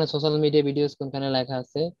 তাহলে এখানে সোশ্যাল মিডিয়া ভিডিওস কোনখানে লেখা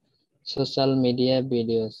আছে? Social media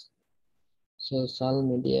videos, social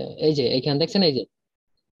media, এই যে এখানে দেখছেন, এই যে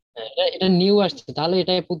হ্যাঁ, এটা এটা নিউ আসছে, তাহলে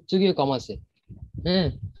এটা প্রতিযোগী কম আছে। হ্যাঁ,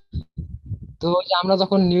 তো ওই যে আমরা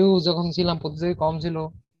যখন নিউ যখন ছিলাম প্রতিযোগী কম ছিল,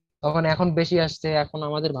 তখন এখন বেশি আসছে, এখন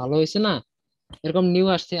আমাদের ভালো হয়েছে না, এরকম নিউ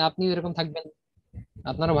আসছে, আপনিও এরকম থাকবেন,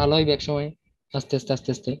 আপনারও ভালো হইবে এক সময়, আস্তে আস্তে আস্তে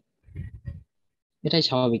আস্তে, এটাই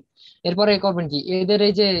স্বাভাবিক। এরপরে করবেন কি, এদের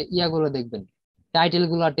এই যে ইয়াগুলো দেখবেন, টাইটেল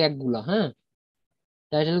গুলা, ট্যাগ গুলা, হ্যাঁ,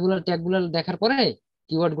 টাইটেল গুলা ট্যাগ গুলা দেখার পরে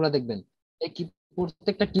কিওয়ার্ড গুলা দেখবেন। এই কি,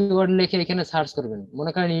 প্রত্যেকটা কিওয়ার্ড লিখে এখানে সার্চ করবেন,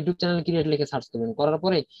 মনে করেন ইউটিউব চ্যানেল ক্রিয়েট লিখে সার্চ করবেন, করার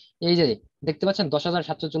পরে এই যে দেখতে পাচ্ছেন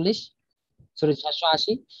 10,740, সরি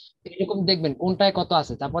 780, এরকম দেখবেন কোনটায় কত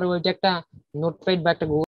আছে, তারপরে ওইটা একটা নোটপ্যাড বা একটা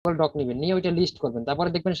গুগল ডক নিবেন, নিয়ে ওইটা লিস্ট করবেন, তারপরে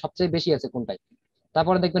দেখবেন সবচেয়ে বেশি আছে কোনটায়,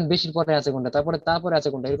 তারপরে দেখবেন বেশির পরে আছে কোনটা, তারপরে তারপরে আছে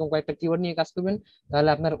কোনটা, এরকম কয়েকটা কিওয়ার্ড নিয়ে কাজ করবেন। তাহলে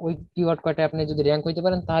আপনার ওই কিওয়ার্ড কয়টা আপনি যদি র্যাঙ্ক হইতে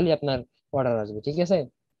পারেন, তাহলে আপনার অর্ডার আসবে, ঠিক আছে?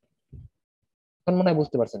 এখন মনে হয়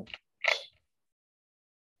বুঝতে পারছেন।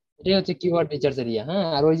 এটাই হচ্ছে কিওয়ার্ড রিসার্চ এরিয়া, হ্যাঁ,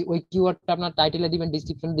 আর ওই ওই কিওয়ার্ডটা আপনার টাইটেলে দিবেন,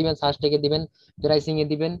 ডিসক্রিপশন দিবেন, সার্চ ট্যাগে দিবেন, প্রাইসিং এ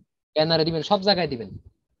দিবেন, ব্যানারে দিবেন, সব জায়গায় দিবেন।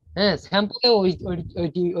 হ্যাঁ, স্যাম্পলে ওই ওই ওই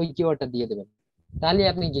ওই কিওয়ার্ডটা দিয়ে দেবেন, তাহলে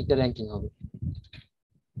আপনি জিটা র্যাঙ্কিং হবে।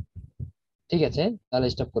 ঠিক আছে, তাহলে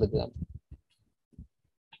স্টপ করে দিলাম।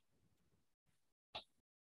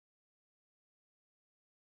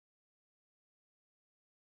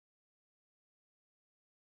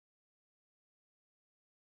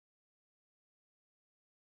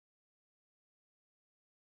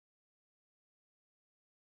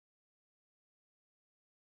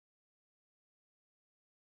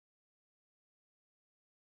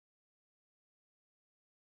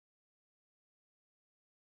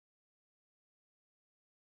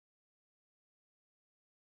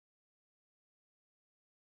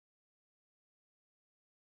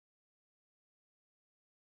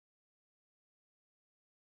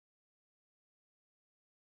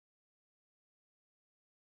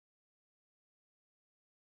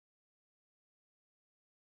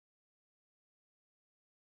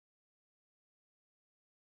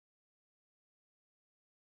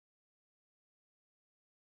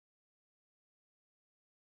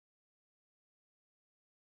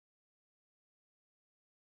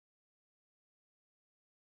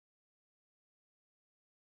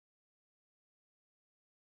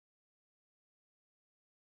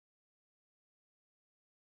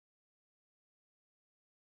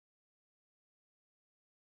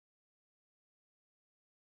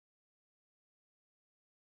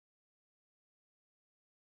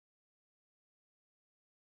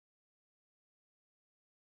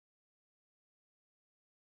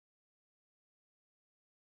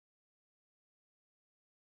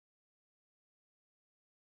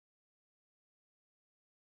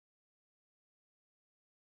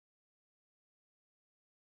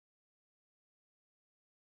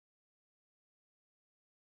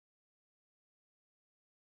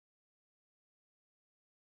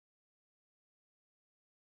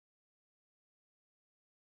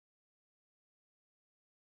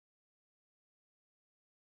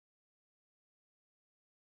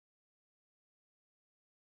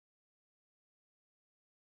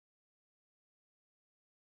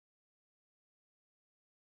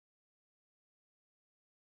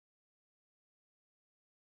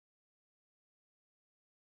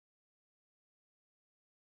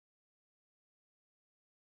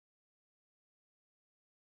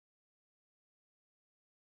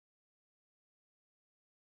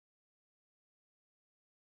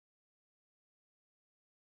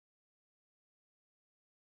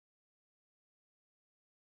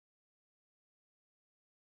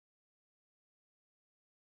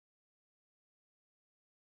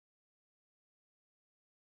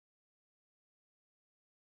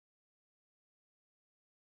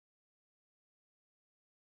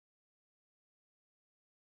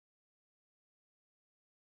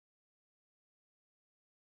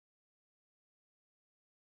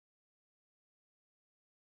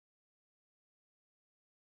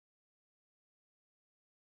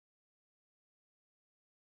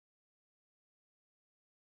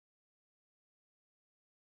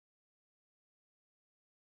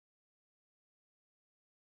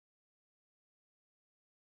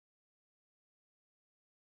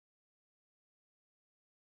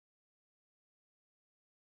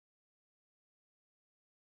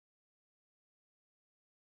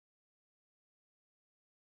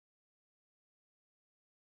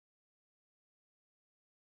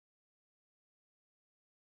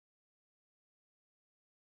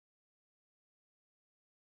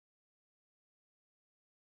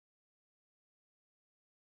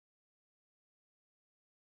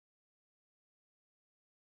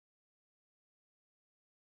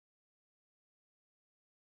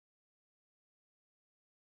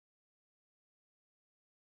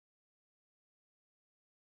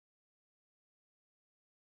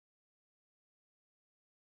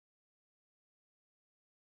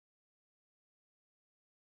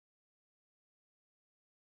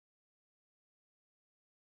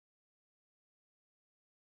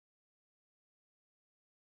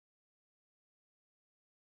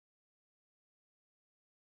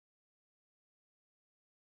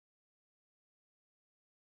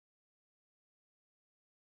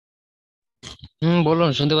 বলুন,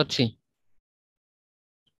 শুনতে পাচ্ছি।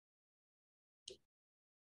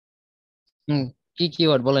 হুম। কি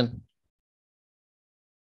কিওয়ার্ড বলেন?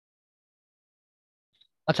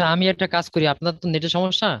 আচ্ছা, আমি একটা কাজ করি, আপনার তো নেটের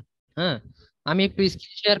সমস্যা। হ্যাঁ, আমি একটু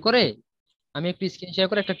স্ক্রিন শেয়ার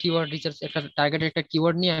করে একটা কিওয়ার্ড রিসার্চ, একটা টার্গেটের একটা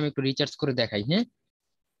কিওয়ার্ড নিয়ে আমি একটু রিসার্চ করে দেখাই, হ্যাঁ।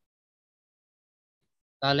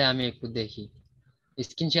 তাহলে আমি একটু দেখি,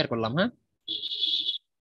 স্ক্রিন শেয়ার করলাম, হ্যাঁ।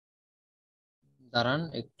 দাঁড়ান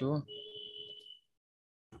একটু।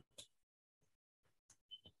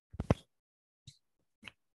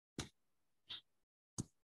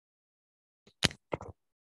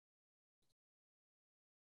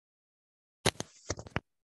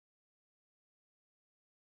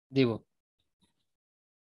 দিব।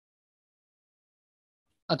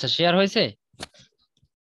 আচ্ছা, শেয়ার হয়েছে।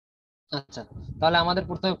 আচ্ছা, তাহলে আমাদের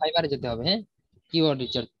প্রথমে ফাইবারে যেতে হবে, হ্যাঁ। Keyword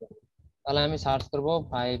research. তাহলে আমি সার্চ করব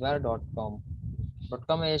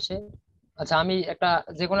fiverr.com এসে। আচ্ছা, আমি একটা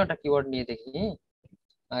যে কোনো একটা কিওয়ার্ড নিয়ে দেখি, হ্যাঁ?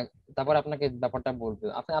 আর তারপর আপনাকে ব্যাপারটা বলবো,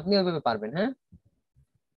 আপনি ওইভাবে পারবেন, হ্যাঁ।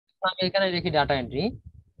 আমি এখানে লিখি ডাটা এন্ট্রি।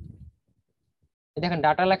 দেখেন,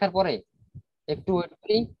 ডাটা লেখার পরে একটু ওয়েট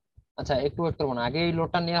করি। আচ্ছা, একটু ওয়েট করবো না, আগে এই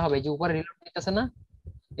লোডটা নেওয়া হবে, এই যে উপরে রিলোড নিতেছে না,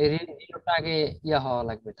 এই রিলোডটা আগে ইয়া হওয়া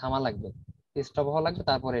লাগবে, থামা লাগবে, স্টপ হওয়া লাগবে,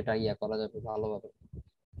 তারপরে এটা ইয়া করা যাবে ভালোভাবে।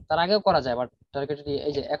 তার আগেও করা যায়, বাট টার্গেট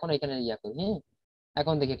এই যে এখন এখানে ইয়া করি, হ্যাঁ।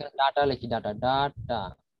 এখন দেখি এখানে ডাটা লিখি, ডাটা ডাটা।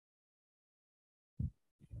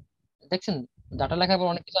 দেখছেন, ডাটা লেখার পর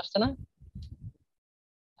অনেক কিছু আসছে না?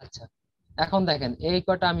 আচ্ছা, এখন দেখেন এই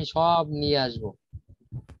কটা আমি সব নিয়ে আসবো।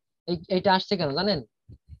 এইটা আসছে কেন জানেন?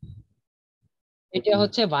 এটা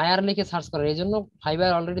হচ্ছে বায়ার লিখে সার্চ করার, এই জন্য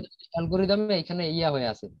ফাইবার অলরেডি অ্যালগোরিদমে এখানে ইয়া হয়ে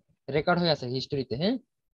আছে, রেকর্ড হয়ে আছে হিস্টোরিতে, হ্যাঁ।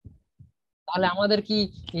 তাহলে আমাদের কি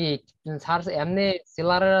সার্চ এমনি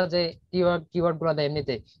সেলাররা যে কিওয়ার্ড কিওয়ার্ড গুলো দেয়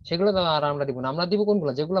এমনিতে, সেগুলো তো আর আমরা দিব না, আমরা দিব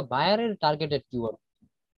কোনগুলো যেগুলো বায়ারের টার্গেটেড কিওয়ার্ড।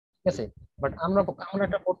 ঠিক আছে। বাট আমরা আমরা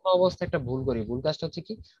একটা প্রথম অবস্থায় একটা ভুল করি, ভুল কাজটা হচ্ছে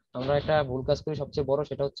কি, আমরা একটা ভুল কাজ করি সবচেয়ে বড়,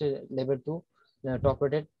 সেটা হচ্ছে লেভেল টু টপ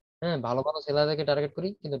রেটেড, হ্যাঁ, ভালো ভালো সেলারদেরকে টার্গেট করি,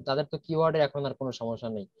 কিন্তু তাদের তো কিওয়ার্ডে এখন আর কোনো সমস্যা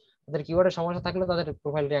নেই। তাদের কিওয়ার্ডের সমস্যা থাকলে তাদের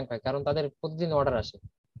প্রোফাইল র্যাঙ্ক হয়, কারণ তাদের প্রতিদিন অর্ডার আসে,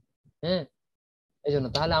 হ্যাঁ। এই জন্য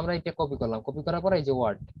তাহলে আমরা এটা কপি করলাম, কপি করার পরে এই যে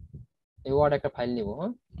ওয়ার্ড, এই ওয়ার্ড একটা ফাইল নিব,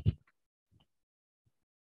 হ্যাঁ।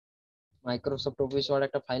 মাইক্রোসফট অফিস ওয়ার্ড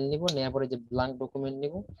একটা ফাইল নিব, নেওয়ার পরে যে ব্ল্যাঙ্ক ডকুমেন্ট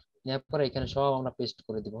নিব, নেওয়ার পরে এখানে সব আমরা পেস্ট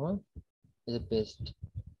করে দিব, হ্যাঁ। এই যে পেস্ট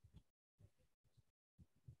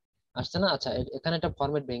আসছে না? আচ্ছা, এখানে একটা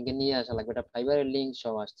ফরম্যাট ভেঙে নিয়ে আসা লাগবে, এটা ফাইবারের লিংক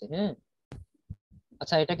সব আসছে, হ্যাঁ।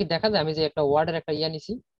 আচ্ছা, এটা কি দেখা যায় আমি যে একটা ওয়ার্ডের একটা ইয়া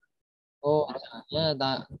নিছি? ও আচ্ছা, হ্যাঁ,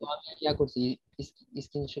 তো আমি ইয়া করছি,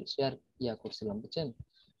 স্ক্রিন শেয়ার ইয়া করছিলাম, বুঝছেন,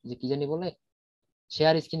 যে কি জানি বলে,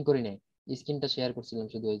 শেয়ার স্ক্রিন করি নাই, স্ক্রিনটা শেয়ার করছিলাম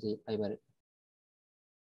শুধু ওই যে ফাইবারে।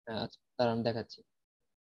 আচ্ছা, দাঁড়ান দেখাচ্ছি।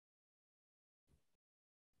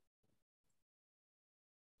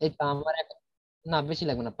 এই তো আমার এখন, না বেশি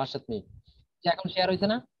লাগবে না, 5-7 মিনিট। যে এখন শেয়ার হয়েছে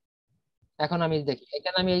না? এখন আমি দেখি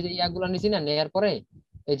এখানে আমি এই যে ইয়াগুলো নিছি না, নেয়ার পরে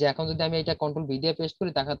এই যে এখন যদি আমি এটা কন্ট্রোল ভি দিয়ে পেস্ট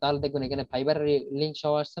করি, তাহলে দেখবেন এখানে ফাইবারের লিংক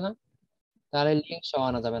সহ আসছে না? তাহলে লিংক সহ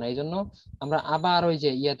আনা যাবে না, এই জন্য আমরা আবার ওই যে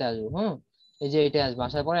ইয়াতে আসবো, হ্যাঁ। এই যে এটা আসবে,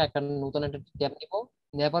 আসার পরে একটা নতুন একটা ট্যাব নিব,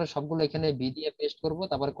 নেওয়ার পরে সবগুলো এখানে ভি দিয়ে পেস্ট করবো,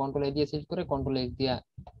 তারপরে কন্ট্রোল এ দিয়ে সিলেক্ট করে কন্ট্রোল এক্স দিয়ে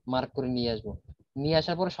মার্ক করে নিয়ে আসবো। নিয়ে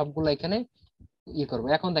আসার পরে সবগুলো এখানে ইয়ে করবো।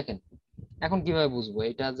 এখন দেখেন, এখন কিভাবে বুঝবো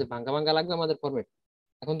এটা যে ভাঙ্গা ভাঙ্গা লাগবে আমাদের ফরম্যাট?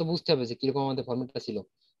 এখন তো বুঝতে হবে যে কিরকম আমাদের ফরম্যাটটা ছিল।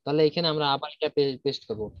 তাহলে এখানে আমরা আবার এটা পেস্ট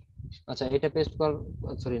করব। আচ্ছা, এটা পেস্ট কর,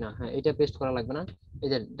 সরি না, হ্যাঁ, এটা পেস্ট করা লাগবে না। এই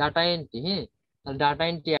যে ডাটা এন্ট্রি, হ্যাঁ, ডাটা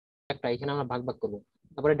এন্ট্রি একটা এখানে আমরা ভাগ ভাগ করবো।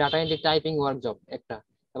 তারপরে ডাটা এন্ট্রি টাইপিং ওয়ার্কশপ একটা,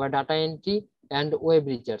 তারপর data entry and web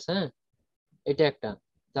research, হ্যাঁ, এটা একটা।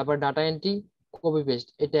 তারপর ডাটা এন্ট্রি কপি পেস্ট,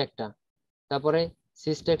 এটা একটা। তারপরে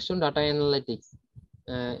সিস্টেকশন ডাটা অ্যানালিটিক্স,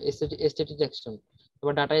 এসটিটিকশন,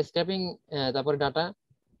 তারপর ডাটা স্ক্র্যাপিং, তারপরে ডাটা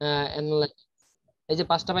অ্যানালাইটিক্স। এই যে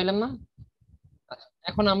 5টা পাইলাম না? আচ্ছা,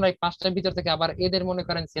 এখন আমরা এই 5টার ভিতর থেকে আবার এদের মনে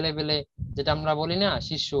করেন ছেলে পেলে, যেটা আমরা বলি না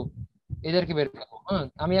শিষ্য, এদেরকে বের করবো, হ্যাঁ।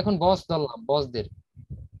 আমি এখন বস ধরলাম, বসদের।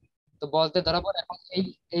 তো বসদের ধরার পর এখন এই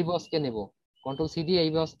এই বসকে নেব, কন্ট্রোল সি দিয়ে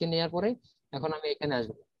এই বসকে নেওয়ার পরে এখন আমি এখানে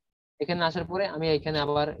আসবো। এখানে আসার পরে আমি এখানে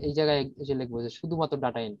আবার এই জায়গায় এসে লিখবো যে শুধুমাত্র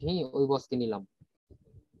ডাটা এন্ট্রি, ওই বসকে নিলাম।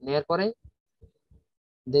 নেওয়ার পরে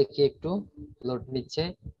দেখি একটু লোড নিচ্ছে।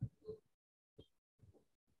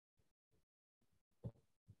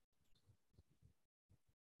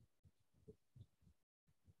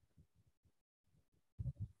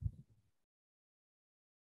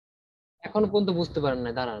 এখনো পর্যন্ত বুঝতে পারেন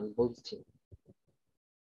না, দাঁড়ান বলছি।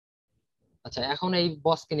 আচ্ছা, এখন এই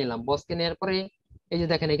বসকে নিলাম, বসকে নেওয়ার পরে এই যে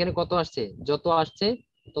দেখেন এখানে কত আসছে, যত আসছে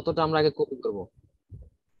ততটা আমরা আগে কপি করব।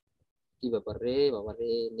 কি ব্যাপার রে বাবা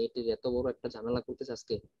রে, নেটের এত বড় একটা ঝামেলা করতেছে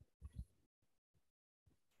আজকে।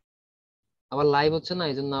 আবার লাইভ হচ্ছে না,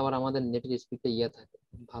 এই জন্য আবার আমাদের নেটের স্পিডটা থাকে,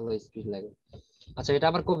 ভালো স্পিড লাগে। আচ্ছা, এটা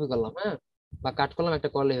আবার কপি করলাম, হ্যাঁ, বা কাট করলাম, একটা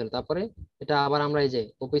করলে হলো। তারপরে এটা আবার আমরা এই যে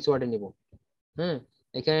অফিস ওয়ার্ডে নিব, হ্যাঁ,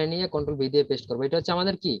 এখানে নিয়ে কন্ট্রোল ভি দিয়ে পেস্ট করবো। এটা হচ্ছে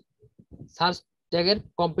আমাদের কি, সার্চ ট্যাগের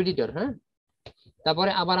কম্পিটিটর, হ্যাঁ।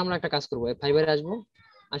 তারপরে আবার আমরা একটা কাজ করবো, ফাইবারে আসবো,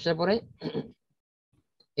 আসার পরে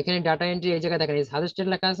এখানে ডাটা এন্ট্রি এই জায়গায় দেখেন সাজেস্টেড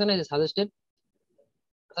লেখা আছে না, এই যে সাজেস্টেড,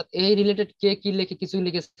 অর্থাৎ এই রিলেটেড কে কি লিখে কিছু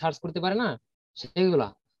লিখে সার্চ করতে পারে না, সেইগুলা।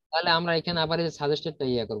 তাহলে আমরা এখানে আবার এই সাজেস্টেডটা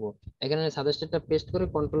করবো, এখানে সাজেস্টেডটা পেস্ট করে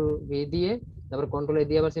কন্ট্রোল ভি দিয়ে, তারপর কন্ট্রোল এ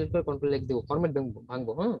দিয়ে আবার সিলেক্ট করে কন্ট্রোল এক্স দিব, ফরম্যাট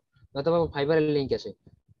ভাঙবো, হ্যাঁ, অথবা ফাইবারের লিংক আসে।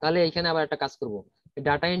 তাহলে এখানে আবার একটা কাজ করবো,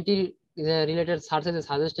 ডাটা এন্ট্রি রিলেটেড সার্চে যে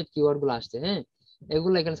সাজেস্টেড কিওয়ার্ড গুলো আসছে, হ্যাঁ,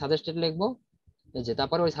 এগুলো এখানে সাজেস্টেড লিখবো, এই যে,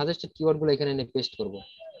 তারপরে ওই সাজেস্টেড কিওয়ার্ড গুলো এখানে এনে পেস্ট করবো।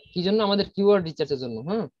 কি জন্য? আমাদের কিওয়ার্ড রিসার্চের জন্য,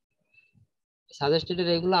 হ্যাঁ। সাজেস্টেড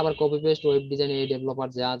এগুলো আবার কপি পেস্ট ওয়েব ডিজাইন এই ডেভেলপার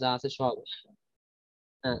যা যা আছে সব,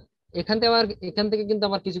 হ্যাঁ। এখান থেকে কিন্তু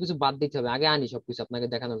আবার কিছু কিছু বাদ দিতে হবে, আগে আনি সবকিছু আপনাকে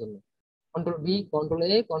দেখানোর জন্য। কন্ট্রোল ভি, কন্ট্রোল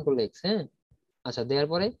এ, কন্ট্রোল এক্স, হ্যাঁ। আচ্ছা, দেওয়ার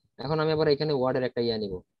পরে এখন আমি আবার এখানে ওয়ার্ডের একটা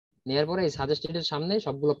নিব, নেওয়ার পরে এই সাজেস্টেড এর সামনে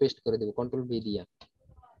সবগুলো পেস্ট করে দিব কন্ট্রোল ভি দিয়া।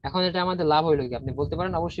 এখন এটা আমাদের লাভ হইলো কি, আপনি বলতে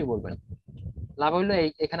পারেন, অবশ্যই বলবেন। লাভ হইলো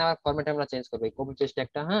এখানে আবার ফরম্যাট আমরা চেঞ্জ করবো, কপি পেস্ট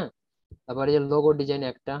একটা, হ্যাঁ, তারপরে এই যে লোগো ডিজাইন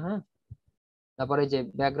একটা, হ্যাঁ, তারপরে যে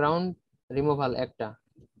ব্যাকগ্রাউন্ড রিমুভাল একটা,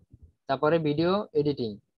 তারপরে ভিডিও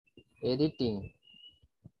এডিটিং, এডিটিং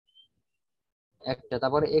একটা,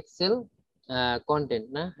 তারপরে এক্সেল কন্টেন্ট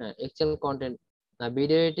না, হ্যাঁ, এক্সেল কন্টেন্ট না,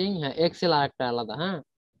 ভিডিও এডিটিং, হ্যাঁ, এক্সেল আর একটা আলাদা, হ্যাঁ,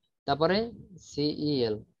 তারপরে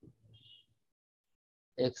সিইএল,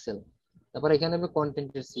 এক্সেল, তারপরে এখানে হবে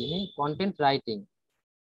কন্টেন্টের সি, হ্যাঁ, কন্টেন্ট রাইটিং,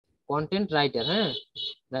 কন্টেন্ট রাইটার, হ্যাঁ,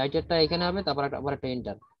 রাইটারটা এখানে হবে, তারপর আবার একটা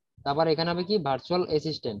এন্টার, তারপর এখানে হবে কি ভার্চুয়াল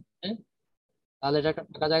অ্যাসিস্ট্যান্ট, হ্যাঁ। তাহলে এটা একটা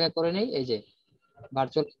ফাঁকা জায়গা করে নেই, এই যে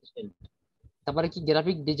ভার্চুয়াল অ্যাসিস্ট্যান্ট। তারপরে কি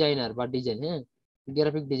গ্রাফিক ডিজাইনার বা ডিজাইন, হ্যাঁ,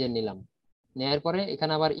 গ্রাফিক ডিজাইন নিলাম। নেয়ার পরে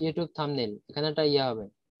এখানে আবার ইউটিউব থাম্বনেল, এখানে একটা হবে,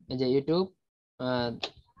 এই যে ইউটিউব, আহ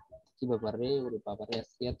কি ব্যাপার রে, ওরে বাবা রে,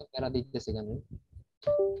 আজকে এত প্যারা দিতেছে কেন?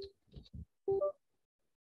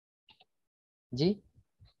 জি,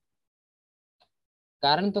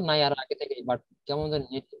 কারেন্ট তো নাই আর আগে থেকে, বাট কেমন যেন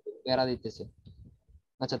নেট প্যারা দিতেছে।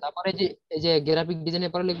 আচ্ছা, তারপরে এই যে গ্রাফিক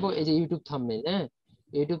ডিজাইনের পরে লিখবো এই যে ইউটিউব থাম্বনেল, হ্যাঁ,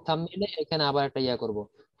 ইউটিউব থাম্বনেলে এখানে আবার একটা করব।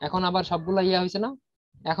 এখন আবার সবগুলা হয়েছে না?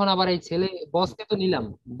 এখন আবার এই ছেলে বসকে তো নিলাম,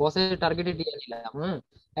 বসের টার্গেটে দিয়ে নিলাম, হ্যাঁ।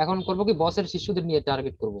 এখন করব কি, বসের শিষ্যদের নিয়ে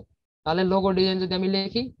টার্গেট করব। তাহলে লোগো ডিজাইন যদি আমি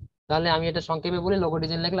লিখি, তাহলে আমি এটা সংক্ষেপে বলি, লোগো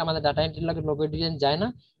ডিজাইন লিখলে আমাদের ডাটা এন্ট্রি লাগে, লোগো ডিজাইন যায় না।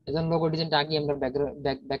 এজন্য লোগো ডিজাইনটা আগে আমরা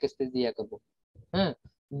ব্যাক স্পেস দিয়ে করব, হ্যাঁ।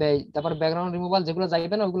 তারপর ব্যাকগ্রাউন্ড রিমুভাল যেগুলো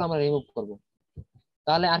যাইবে না ওগুলো আমরা রিমুভ করব।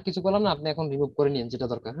 তাহলে আর কিছু করলাম না, আপনি এখন রিমুভ করে নিন যেটা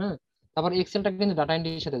দরকার, হ্যাঁ। তারপর এক্সেলটা কিন্তু ডাটা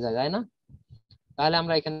এন্ট্রির সাথে যায়, যায় না? তাহলে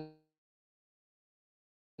আমরা এখানে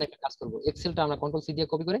একটা কাজ করবো, এক্সেলটা আমরা কন্ট্রোল সি দিয়ে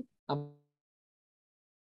কপি করে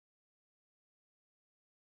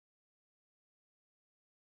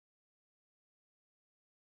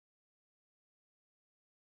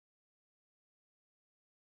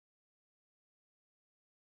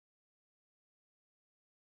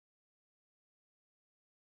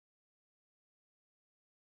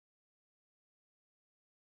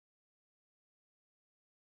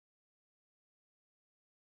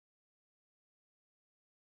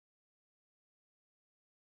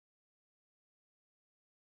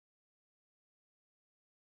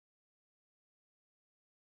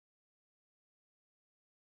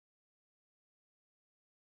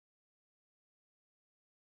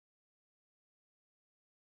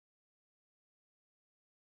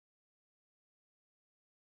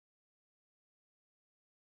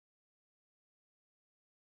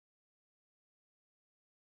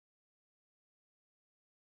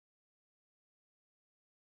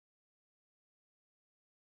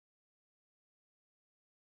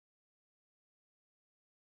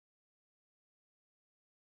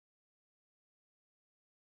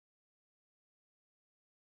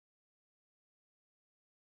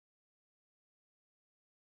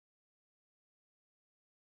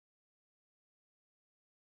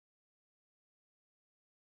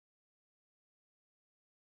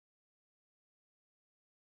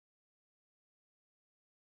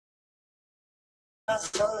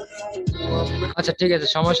আচ্ছা, ঠিক আছে,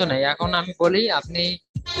 সমস্যা নাই। এখন আমি বলি, আপনি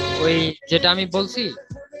ওই যেটা আমি বলছি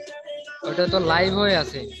ওটা তো লাইভ হয়ে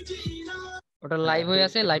আছে, ওটা লাইভ হয়ে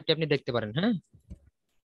আছে, লাইভটা আপনি দেখতে পারেন, হ্যাঁ।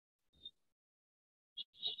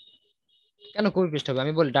 কেন কপি পেস্ট হবে?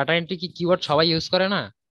 আমি বলি, ডাটা এন্ট্রি কি কিওয়ার্ড সবাই ইউজ করে না?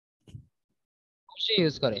 অবশ্যই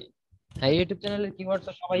ইউজ করে। হ্যাঁ, ইউটিউব চ্যানেলের কিওয়ার্ড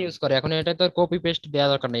তো সবাই ইউজ করে, এখন এটা তো কপি পেস্ট দেওয়া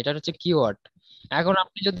দরকার নেই, এটা হচ্ছে কিওয়ার্ড। এখন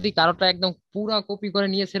আপনি যদি কারোটা একদম পুরা কপি করে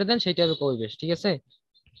নিয়ে ছেড়ে দেন, সেটা হবে কপি পেস্ট, ঠিক আছে?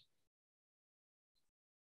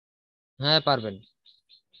 হ্যাঁ, পারবেন।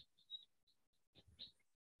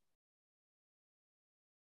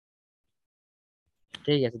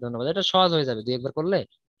 ঠিক আছে, ধন্যবাদ। এটা সহজ হয়ে যাবে দুই একবার করলে।